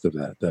sense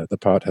that the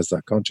part has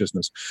that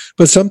consciousness.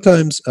 But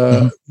sometimes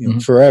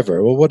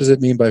forever. Well, what does it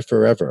mean by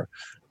forever?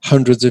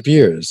 Hundreds of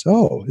years.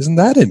 Oh, isn't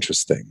that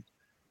interesting?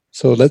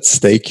 So let's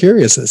stay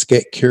curious. Let's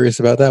get curious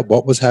about that.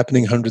 What was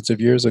happening hundreds of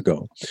years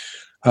ago?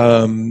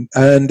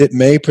 And it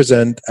may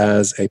present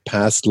as a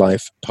past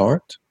life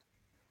part.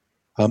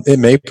 It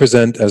may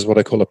present as what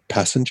I call a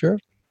passenger,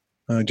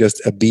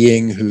 just a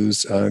being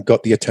who's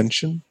got the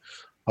attention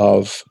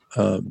of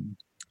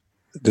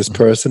this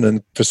person,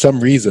 and for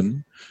some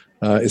reason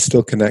is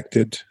still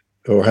connected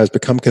or has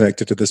become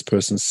connected to this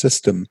person's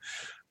system.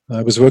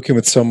 I was working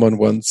with someone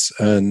once,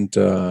 and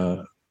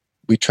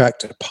we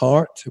tracked a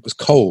part. It was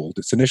cold.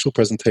 Its initial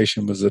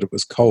presentation was that it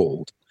was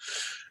cold.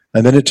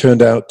 And then it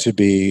turned out to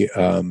be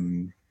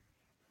the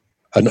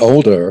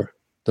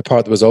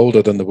part that was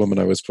older than the woman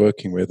I was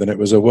working with. And it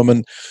was a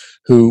woman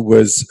who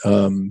was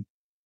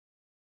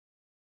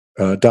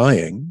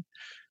dying,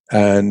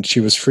 and she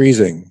was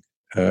freezing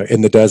in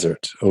the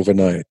desert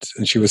overnight.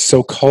 And she was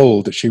so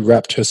cold that she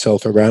wrapped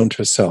herself around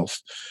herself,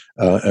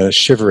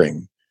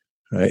 shivering,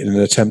 in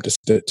an attempt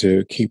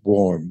to keep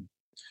warm.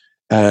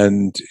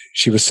 And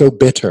she was so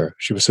bitter.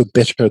 She was so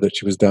bitter that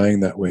she was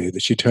dying that way,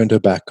 that she turned her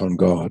back on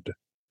God.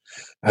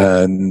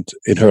 And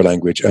in her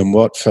language, and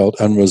what felt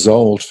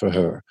unresolved for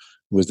her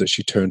was that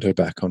she turned her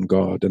back on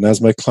God. And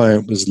as my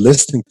client was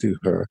listening to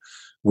her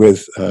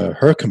with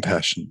her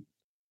compassion,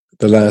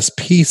 the last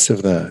piece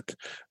of that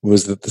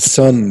was that the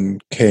sun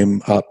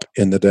came up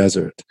in the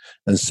desert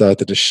and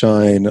started to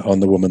shine on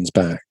the woman's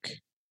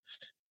back.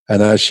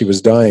 And as she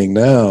was dying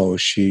now,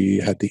 she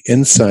had the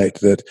insight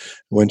that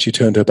when she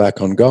turned her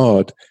back on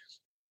God,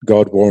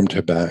 God warmed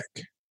her back.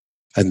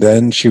 And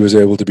then she was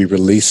able to be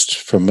released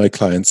from my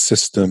client's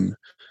system,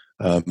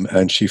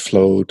 and she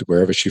flowed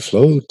wherever she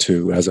flowed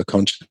to, as a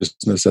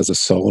consciousness, as a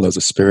soul, as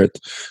a spirit,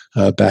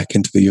 back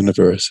into the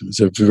universe. It was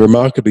a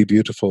remarkably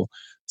beautiful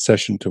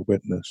session to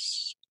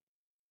witness.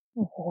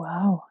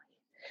 Wow.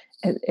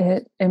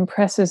 It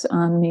impresses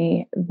on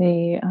me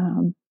the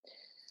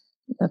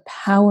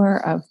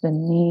power of the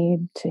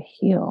need to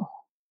heal.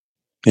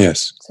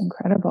 Yes. It's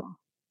incredible.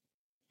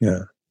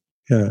 Yeah.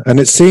 Yeah. And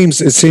it seems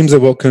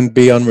that what can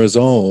be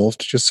unresolved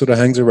just sort of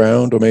hangs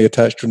around or may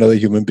attach to another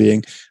human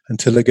being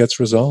until it gets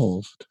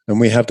resolved. And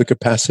we have the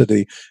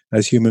capacity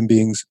as human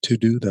beings to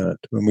do that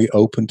when we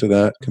open to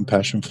that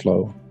compassion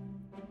flow.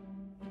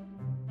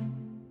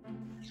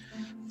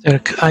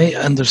 Eric, I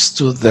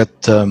understood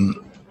that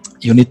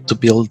you need to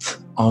build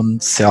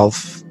on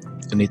self.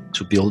 You need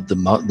to build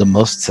the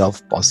most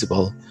self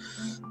possible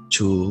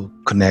to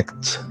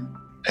connect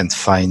and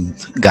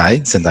find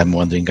guides. And I'm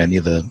wondering, I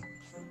need a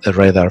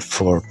radar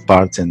for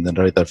parts and the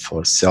radar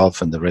for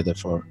self and the radar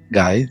for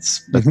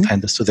guides. But I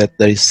understood that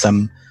there is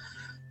some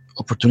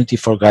opportunity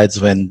for guides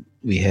when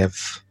we have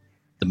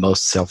the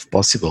most self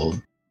possible.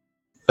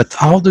 But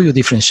how do you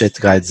differentiate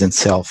guides and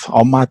self?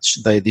 How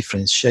much they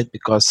differentiate?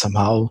 Because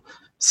somehow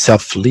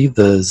self leads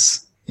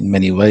us in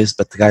many ways,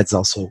 but guides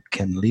also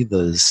can lead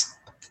us.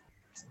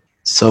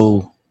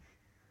 So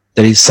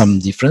there is some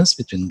difference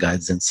between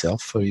guides and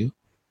self for you?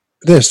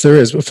 Yes, there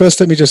is. But first,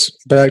 let me just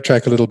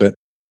backtrack a little bit.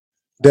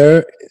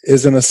 There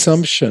is an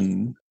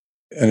assumption,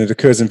 and it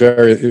occurs in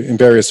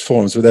various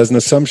forms, but there's an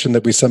assumption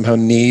that we somehow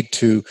need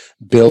to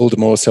build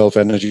more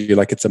self-energy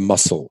like it's a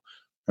muscle,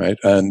 right?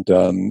 And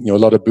a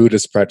lot of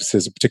Buddhist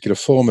practices, a particular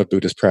form of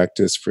Buddhist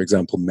practice, for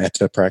example,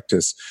 metta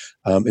practice,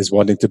 is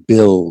wanting to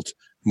build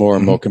more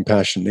and more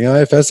compassion.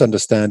 The IFS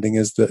understanding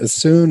is that as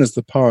soon as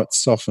the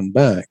parts soften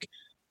back,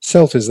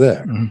 self is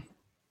there.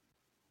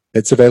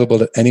 It's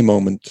available at any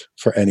moment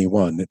for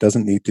anyone. It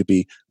doesn't need to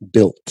be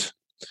built.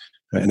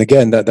 And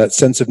again, that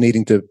sense of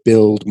needing to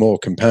build more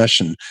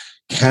compassion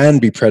can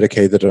be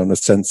predicated on a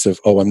sense of,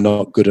 oh, I'm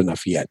not good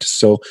enough yet.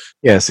 So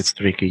yes, it's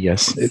tricky.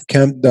 Yes,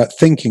 that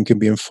thinking can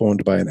be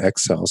informed by an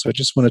exile. So I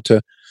just wanted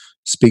to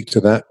speak to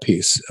that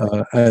piece.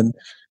 And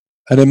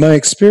in my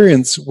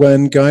experience,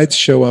 when guides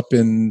show up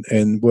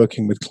in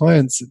working with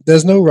clients,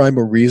 there's no rhyme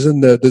or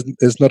reason.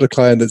 There's not a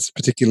client that's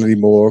particularly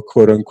more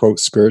quote unquote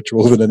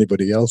spiritual than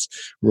anybody else.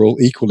 We're all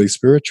equally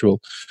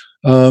spiritual.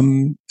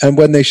 And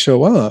when they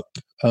show up,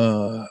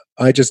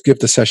 I just give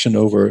the session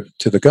over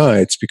to the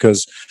guides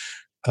because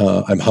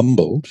I'm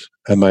humbled,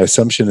 and my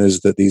assumption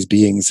is that these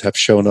beings have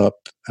shown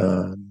up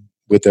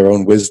with their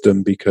own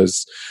wisdom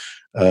because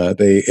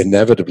they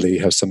inevitably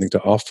have something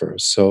to offer.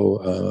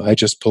 So I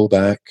just pull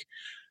back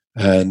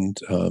and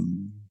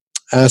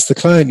ask the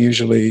client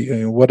usually,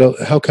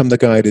 how come the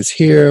guide is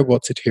here?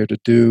 What's it here to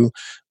do?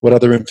 What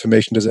other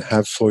information does it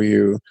have for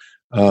you?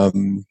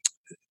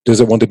 Does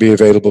it want to be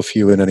available for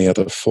you in any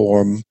other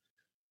form?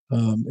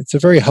 It's a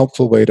very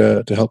helpful way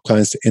to help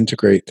clients to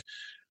integrate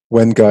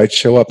when guides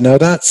show up. Now,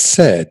 that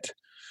said,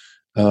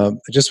 I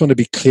just want to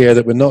be clear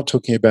that we're not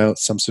talking about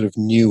some sort of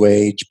new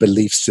age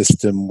belief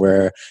system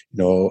where,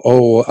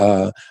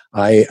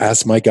 I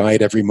ask my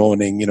guide every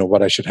morning,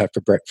 what I should have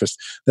for breakfast.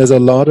 There's a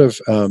lot of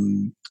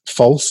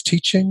false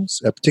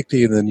teachings,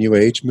 particularly in the new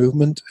age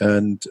movement,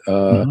 and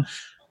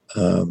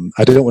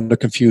I don't want to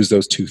confuse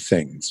those two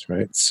things,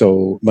 right?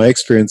 So my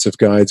experience of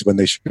guides when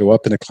they show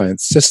up in a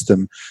client's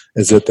system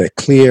is that they're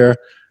clear,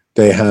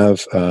 they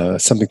have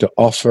something to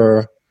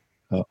offer.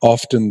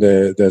 Often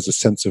there's a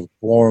sense of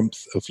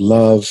warmth, of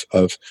love,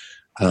 of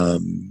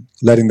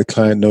letting the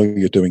client know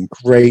you're doing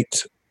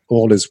great,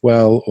 all is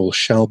well, all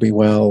shall be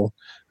well,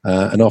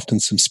 and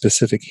often some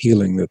specific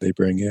healing that they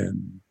bring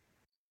in.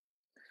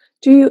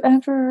 Do you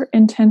ever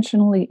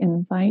intentionally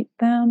invite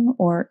them,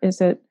 or is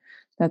it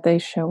that they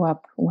show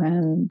up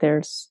when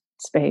there's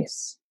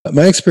space?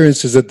 My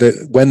experience is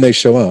that when they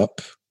show up,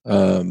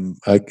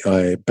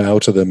 I bow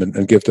to them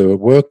and give the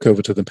work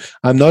over to them.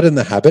 I'm not in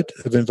the habit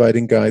of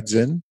inviting guides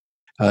in.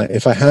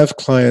 If I have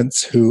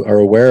clients who are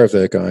aware of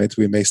their guides,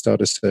 we may start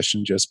a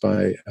session just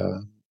by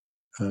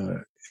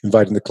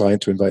inviting the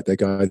client to invite their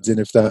guides in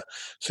if that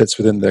fits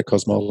within their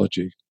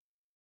cosmology.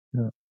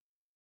 Yeah.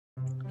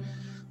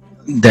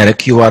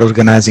 Derek, you are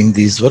organizing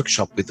this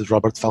workshop with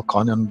Robert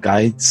Falcone on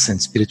guides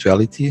and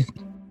spirituality.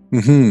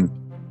 Do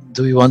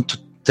you want to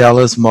tell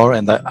us more?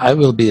 And I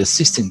will be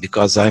assisting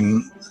because I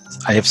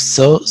have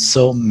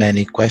so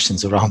many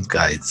questions around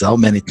guides. How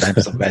many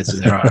types of guides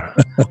there are?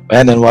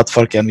 When and what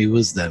for can we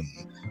use them?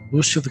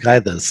 Who should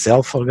guide us?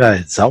 Self or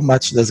guides? How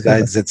much does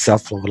guides and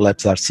self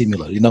overlaps are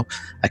similar?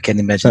 I can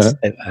imagine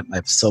I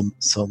have so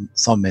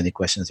many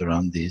questions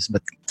around this.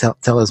 But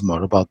tell us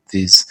more about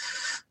this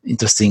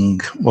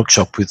interesting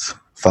workshop with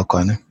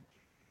Falcone.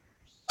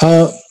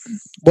 Uh,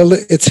 well,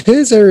 it's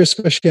his area of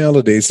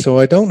speciality, so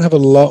I don't have a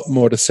lot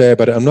more to say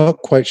about it. I'm not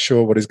quite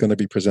sure what he's going to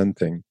be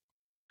presenting.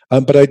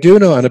 But I do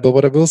know, Annabelle,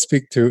 what I will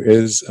speak to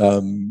is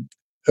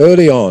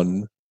early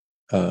on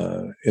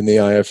in the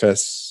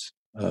IFS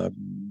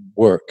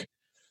work,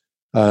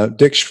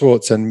 Dick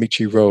Schwartz and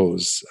Michi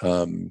Rose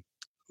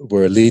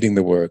were leading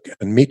the work,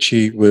 and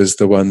Michi was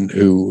the one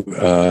who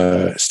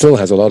still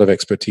has a lot of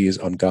expertise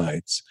on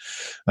guides.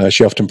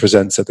 She often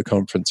presents at the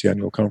conference, the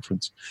annual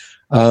conference.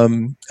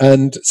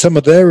 And some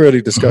of their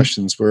early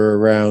discussions were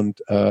around,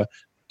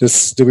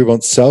 do we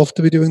want self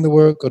to be doing the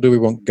work, or do we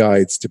want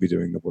guides to be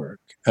doing the work?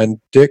 And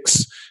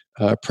Dick's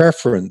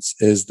preference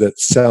is that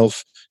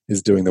self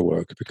is doing the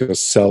work,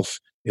 because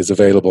self is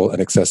available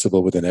and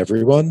accessible within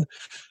everyone.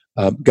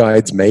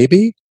 Guides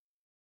maybe,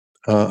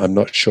 I'm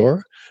not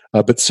sure,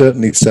 but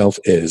certainly self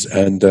is.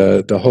 And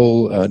the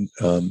whole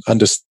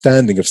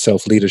understanding of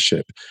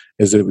self-leadership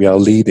is that we are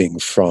leading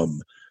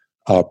from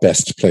our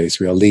best place.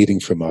 We are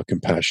leading from our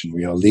compassion.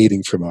 We are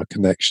leading from our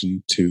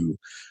connection to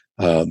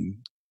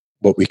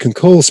what we can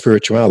call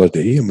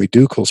spirituality, and we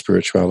do call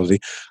spirituality,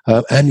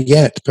 and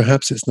yet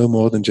perhaps it's no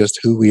more than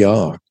just who we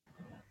are.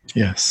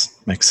 Yes,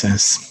 makes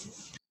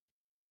sense.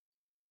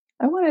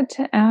 I wanted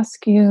to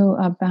ask you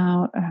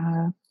about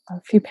a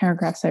few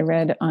paragraphs I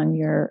read on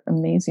your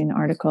amazing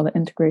article, The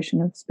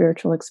Integration of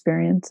Spiritual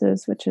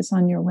Experiences, which is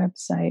on your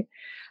website.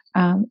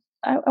 I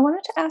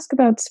wanted to ask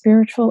about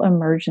spiritual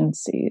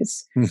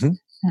emergencies,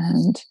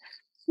 and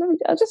maybe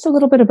just a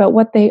little bit about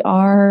what they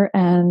are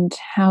and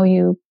how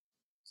you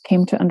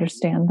came to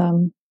understand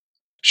them.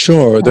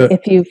 Sure.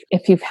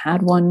 If you've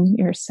had one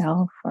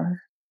yourself,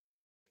 or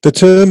the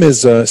term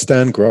is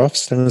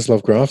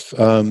Stanislav Grof,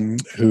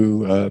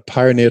 who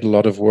pioneered a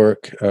lot of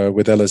work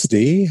with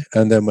LSD,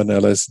 and then when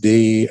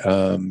LSD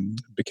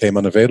became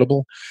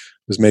unavailable,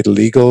 was made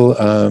illegal,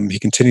 he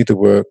continued to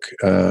work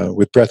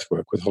with breath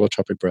work, with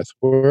holotropic breath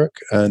work,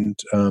 and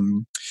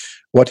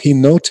what he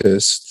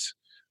noticed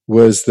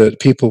was that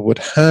people would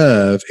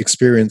have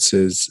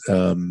experiences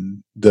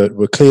that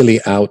were clearly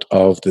out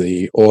of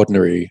the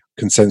ordinary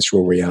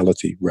consensual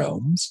reality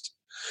realms.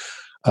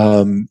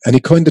 And he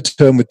coined the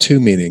term with two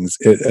meanings: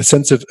 a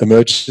sense of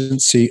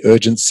emergency,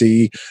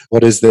 urgency.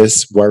 What is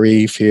this?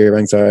 Worry, fear,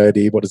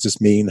 anxiety. What does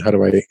this mean? How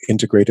do I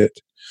integrate it?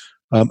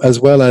 As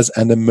well as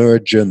an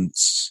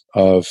emergence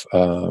of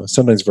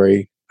sometimes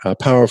very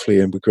powerfully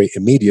and with great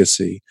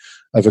immediacy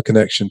of a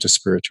connection to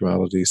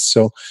spirituality.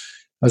 So,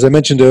 as I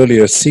mentioned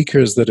earlier,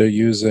 seekers that are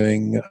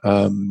using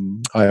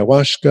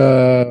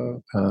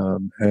ayahuasca,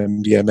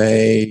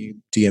 MDMA,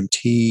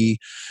 DMT,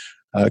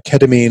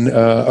 ketamine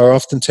are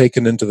often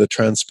taken into the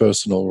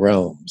transpersonal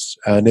realms.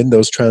 And in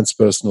those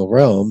transpersonal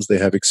realms, they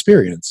have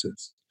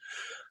experiences.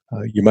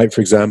 You might,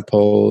 for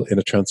example, in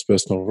a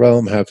transpersonal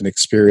realm, have an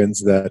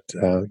experience that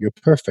you're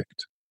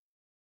perfect.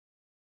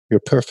 You're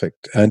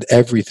perfect, and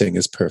everything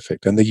is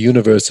perfect, and the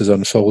universe is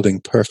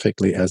unfolding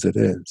perfectly as it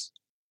is.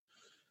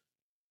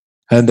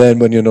 And then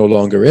when you're no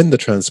longer in the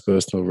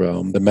transpersonal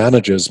realm, the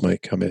managers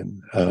might come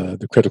in,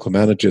 the critical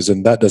managers,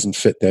 and that doesn't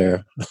fit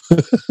their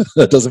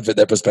that doesn't fit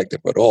their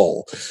perspective at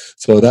all.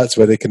 So that's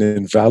where they can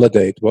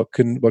invalidate what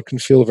can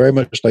feel very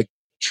much like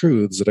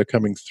truths that are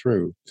coming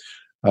through.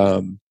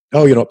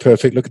 Oh, you're not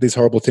perfect. Look at these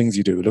horrible things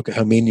you do. Look at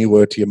how mean you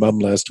were to your mum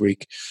last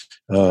week.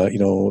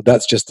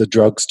 That's just the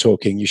drugs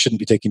talking. You shouldn't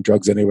be taking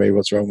drugs anyway.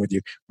 What's wrong with you?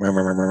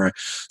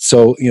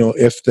 So,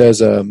 if there's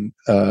an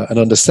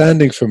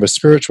understanding from a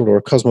spiritual or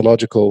a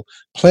cosmological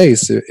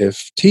place,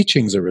 if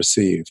teachings are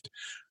received,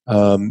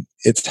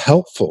 it's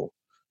helpful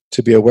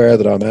to be aware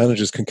that our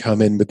managers can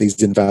come in with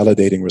these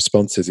invalidating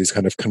responses, these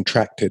kind of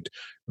contracted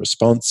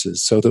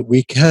responses, so that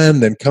we can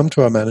then come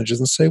to our managers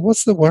and say,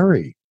 what's the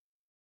worry?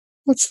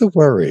 What's the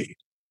worry?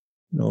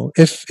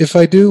 If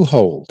I do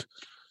hold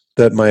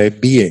that my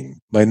being,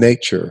 my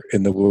nature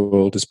in the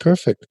world is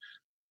perfect,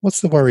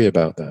 what's the worry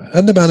about that?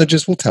 And the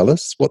managers will tell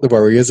us what the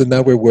worry is, and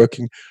now we're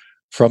working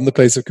from the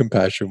place of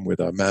compassion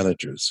with our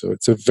managers. So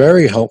it's a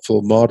very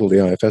helpful model,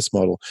 the IFS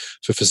model,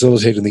 for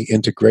facilitating the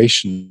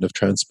integration of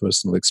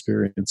transpersonal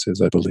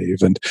experiences, I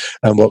believe, and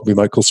what we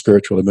might call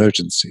spiritual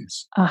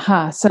emergencies.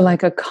 So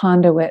like a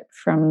conduit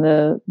from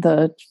the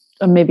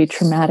maybe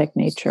traumatic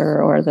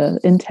nature or the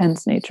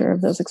intense nature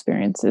of those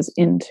experiences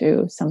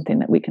into something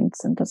that we can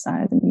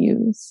synthesize and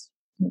use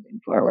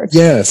moving forward.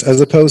 Yes, as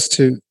opposed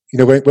to,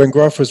 when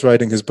Grof was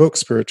writing his book,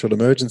 Spiritual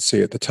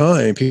Emergency, at the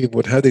time, people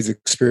would have these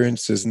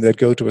experiences and they'd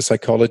go to a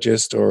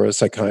psychologist or a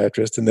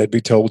psychiatrist and they'd be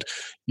told,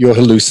 you're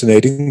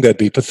hallucinating, they'd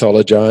be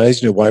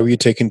pathologized, why were you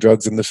taking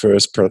drugs in the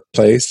first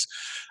place?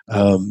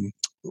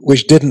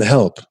 Which did not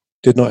help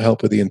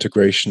with the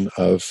integration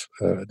of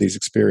these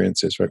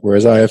experiences, right?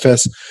 Whereas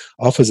IFS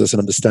offers us an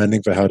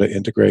understanding for how to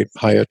integrate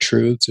higher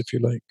truths, if you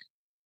like.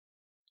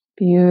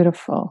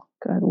 Beautiful.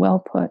 Good. Well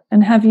put.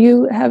 And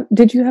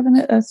did you have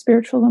a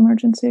spiritual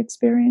emergency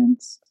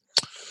experience?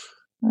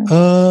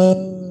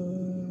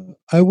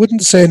 I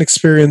wouldn't say an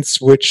experience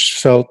which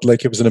felt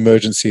like it was an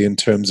emergency in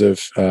terms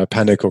of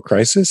panic or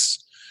crisis.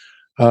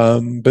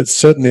 But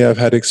certainly I've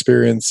had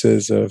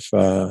experiences of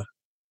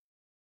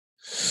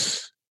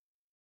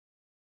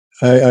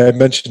I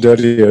mentioned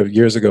earlier,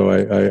 years ago,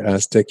 I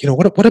asked Dick,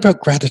 what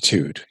about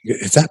gratitude?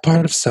 Is that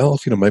part of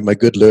self? My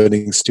good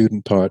learning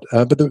student part.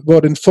 But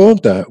what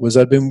informed that was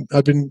I'd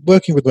been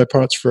working with my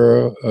parts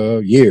for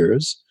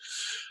years,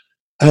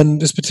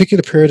 and this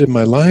particular period in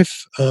my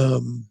life,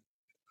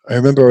 I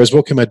remember I was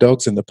walking my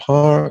dogs in the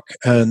park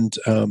and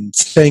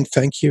saying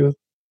thank you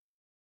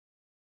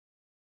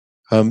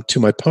to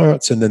my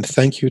parts, and then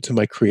thank you to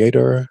my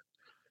creator.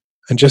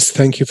 And just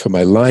thank you for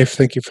my life,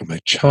 thank you for my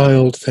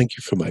child, thank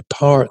you for my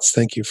parts,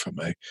 thank you for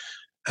my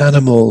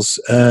animals,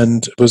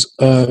 and was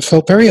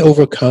felt very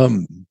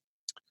overcome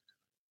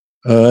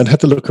and had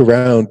to look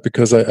around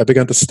because I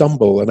began to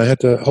stumble and I had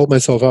to hold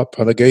myself up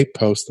on a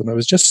gatepost, and I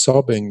was just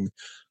sobbing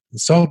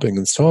and sobbing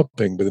and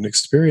sobbing with an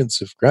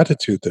experience of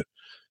gratitude that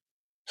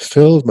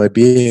filled my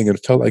being and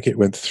felt like it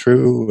went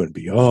through and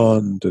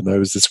beyond, and I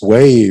was this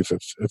wave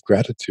of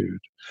gratitude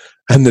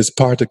and this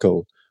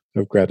particle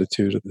of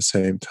gratitude at the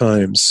same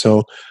time.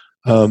 So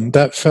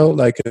that felt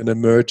like an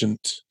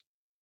emergent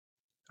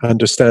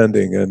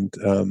understanding,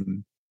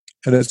 and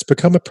it's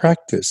become a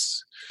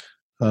practice.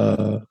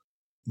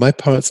 My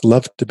parts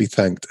love to be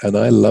thanked, and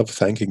I love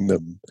thanking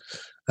them.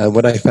 And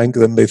when I thank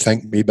them, they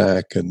thank me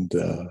back. And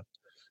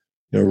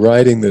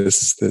riding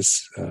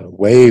this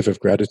wave of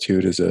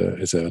gratitude is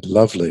a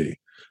lovely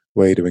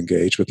way to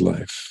engage with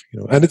life,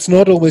 and it's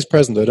not always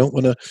present. I don't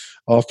want to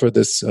offer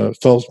this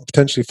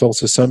potentially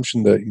false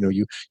assumption that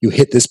you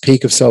hit this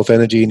peak of self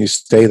energy and you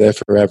stay there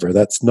forever.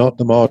 That's not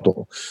the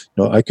model.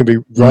 I can be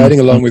riding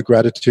along with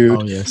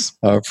gratitude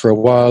for a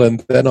while,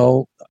 and then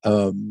I'll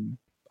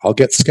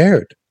get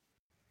scared,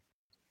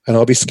 and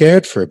I'll be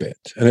scared for a bit,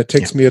 and it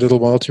takes me a little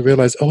while to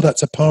realize,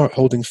 that's a part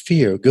holding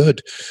fear.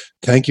 Good,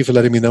 thank you for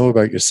letting me know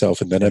about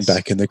yourself. And then I'm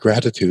back in the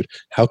gratitude.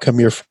 How come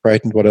you're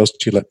frightened? What else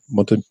do you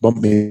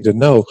want me to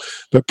know?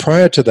 But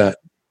prior to that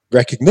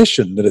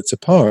recognition that it's a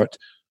part,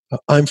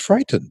 I'm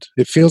frightened.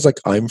 It feels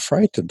like I'm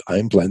frightened.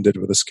 I'm blended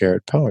with a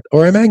scared part,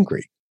 or I'm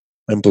angry.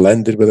 I'm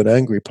blended with an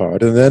angry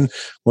part. And then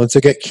once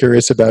I get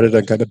curious about it,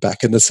 I'm kind of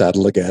back in the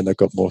saddle again. I've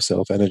got more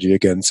self energy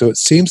again. So it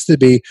seems to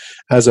be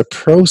as a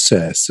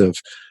process of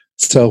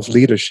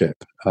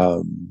self-leadership.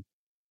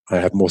 I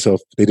have more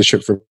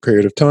self-leadership for a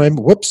period of time.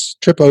 Whoops,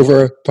 trip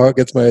over, part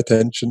gets my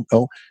attention.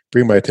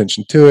 Bring my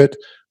attention to it,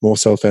 more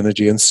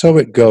self-energy. And so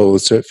it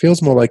goes. So it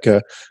feels more like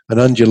an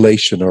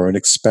undulation or an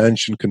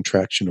expansion,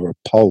 contraction, or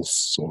a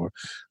pulse or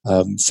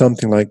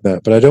something like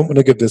that. But I don't want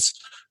to give this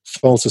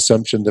false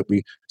assumption that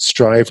we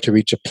strive to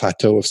reach a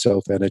plateau of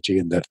self-energy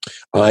and that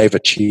I've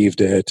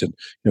achieved it. And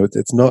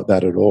it's not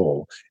that at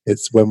all.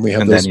 It's when we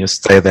have then you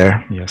stay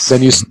there. Yes.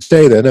 Then you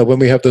stay there. Now, when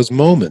we have those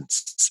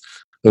moments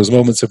of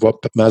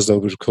what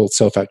Maslow would call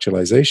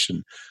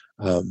self-actualization,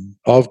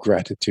 of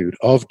gratitude,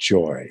 of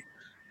joy,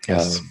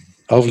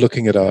 of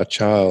looking at our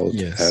child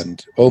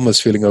and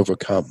almost feeling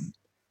overcome,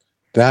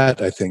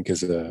 that I think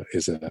is a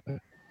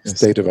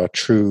state of our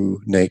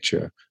true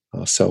nature,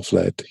 our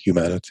self-led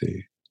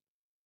humanity.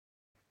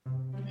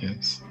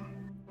 Yes.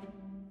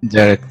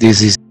 Derek,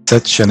 this is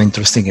such an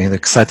interesting and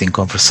exciting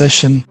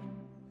conversation,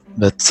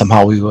 but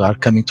somehow we are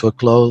coming to a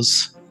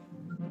close.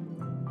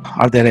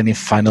 Are there any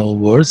final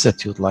words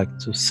that you'd like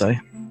to say?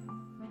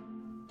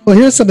 Well,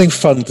 here's something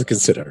fun to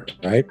consider,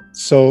 right?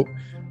 So,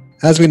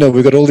 as we know,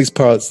 we've got all these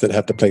parts that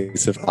have the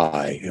place of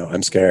I.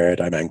 I'm scared,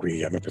 I'm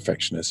angry, I'm a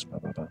perfectionist, blah,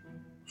 blah, blah.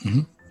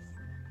 Mm-hmm.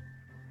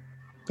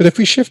 But if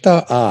we shift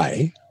our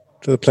I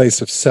to the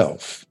place of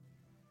self,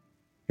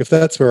 if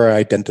that's where I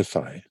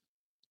identify,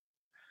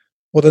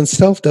 well, then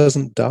self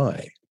doesn't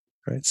die,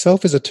 right?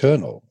 Self is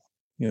eternal.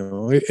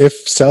 If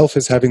self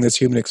is having this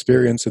human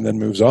experience and then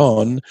moves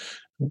on,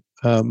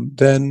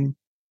 then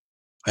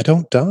I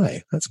don't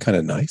die. That's kind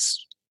of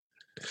nice.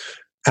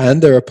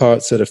 And there are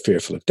parts that are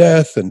fearful of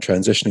death and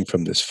transitioning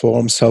from this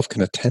form. Self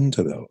can attend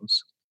to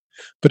those.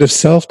 But if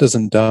self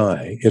doesn't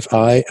die, if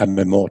I am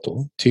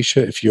immortal,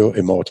 Tisha, if you're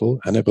immortal,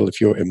 Annabelle, if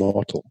you're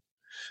immortal,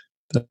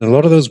 then a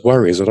lot of those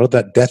worries, a lot of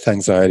that death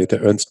anxiety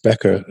that Ernst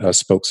Becker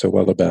spoke so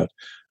well about,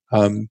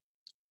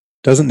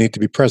 doesn't need to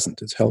be present.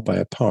 It's held by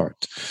a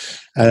part.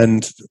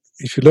 And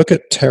if you look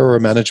at terror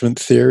management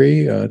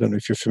theory, I don't know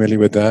if you're familiar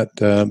with that,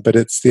 but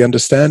it's the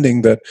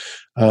understanding that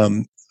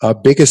our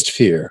biggest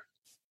fear,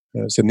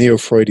 it's a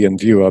neo-Freudian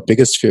view, our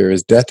biggest fear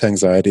is death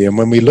anxiety. And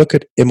when we look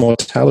at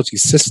immortality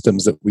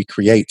systems that we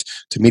create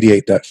to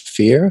mediate that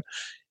fear,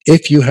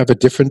 if you have a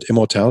different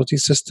immortality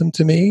system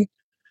to me,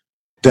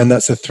 then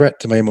that's a threat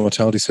to my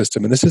immortality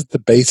system. And this is the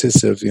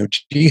basis of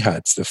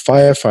jihads. The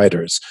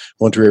firefighters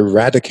want to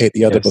eradicate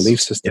the other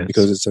belief system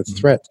because it's a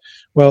threat.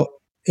 Well,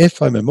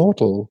 if I'm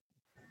immortal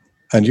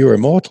and you're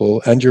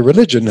immortal and your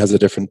religion has a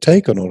different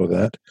take on all of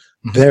that,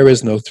 there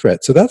is no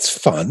threat. So that's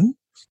fun.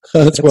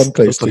 That's one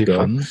place totally to go.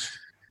 Fun.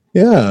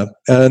 Yeah,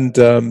 and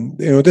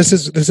this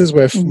is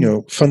where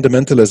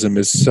fundamentalism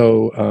is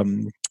so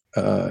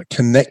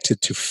connected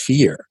to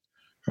fear.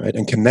 Right,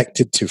 and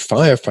connected to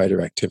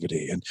firefighter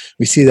activity, and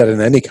we see that in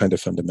any kind of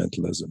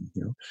fundamentalism.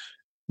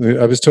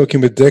 I was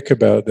talking with Dick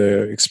about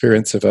the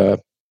experience of a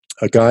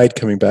guide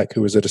coming back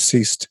who was a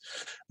deceased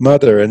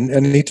mother,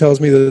 and he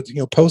tells me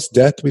that post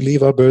death we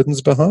leave our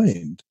burdens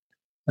behind.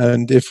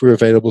 And if we're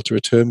available to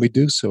return, we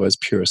do so as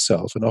pure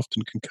self, and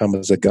often can come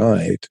as a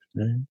guide.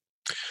 Right?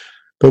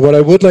 But what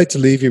I would like to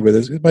leave you with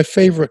is my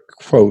favorite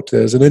quote.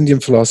 There's an Indian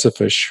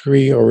philosopher,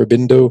 Sri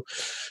Aurobindo,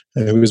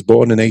 who was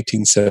born in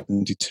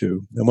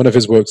 1872. And one of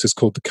his works is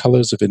called The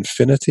Colors of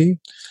Infinity.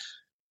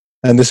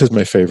 And this is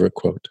my favorite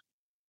quote.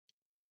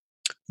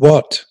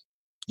 What,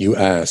 you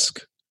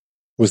ask,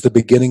 was the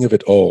beginning of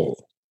it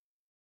all?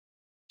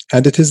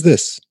 And it is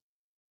this: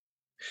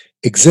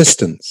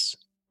 existence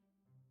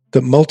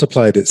that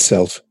multiplied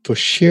itself for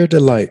sheer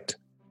delight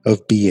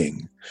of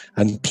being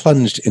and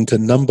plunged into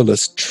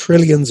numberless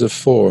trillions of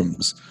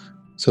forms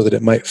so that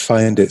it might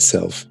find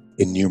itself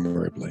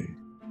innumerably.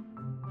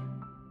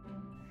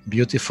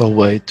 Beautiful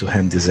way to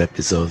end this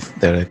episode,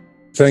 Derek.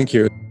 Thank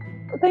you.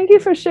 Thank you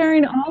for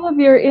sharing all of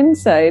your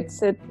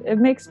insights. It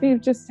makes me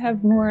just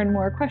have more and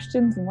more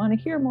questions and want to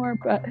hear more,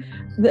 but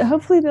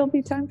hopefully there'll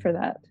be time for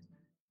that.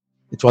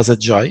 It was a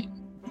joy,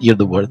 hear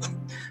the word,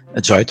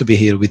 a joy to be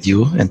here with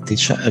you and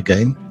teach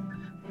again.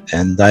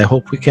 And I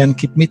hope we can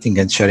keep meeting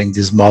and sharing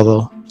this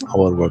model,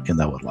 our work and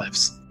our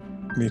lives.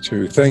 Me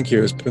too. Thank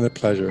you. It's been a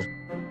pleasure.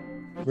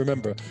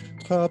 Remember,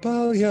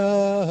 Bravo!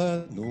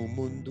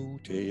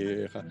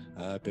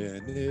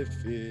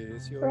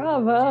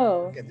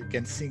 And you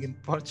can sing in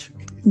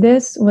Portuguese.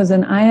 This was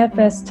an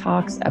IFS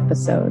Talks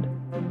episode,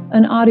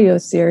 an audio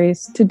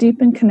series to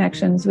deepen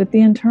connections with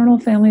the internal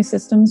family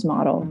systems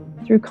model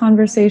through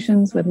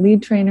conversations with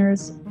lead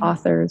trainers,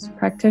 authors,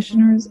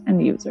 practitioners,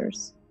 and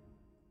users.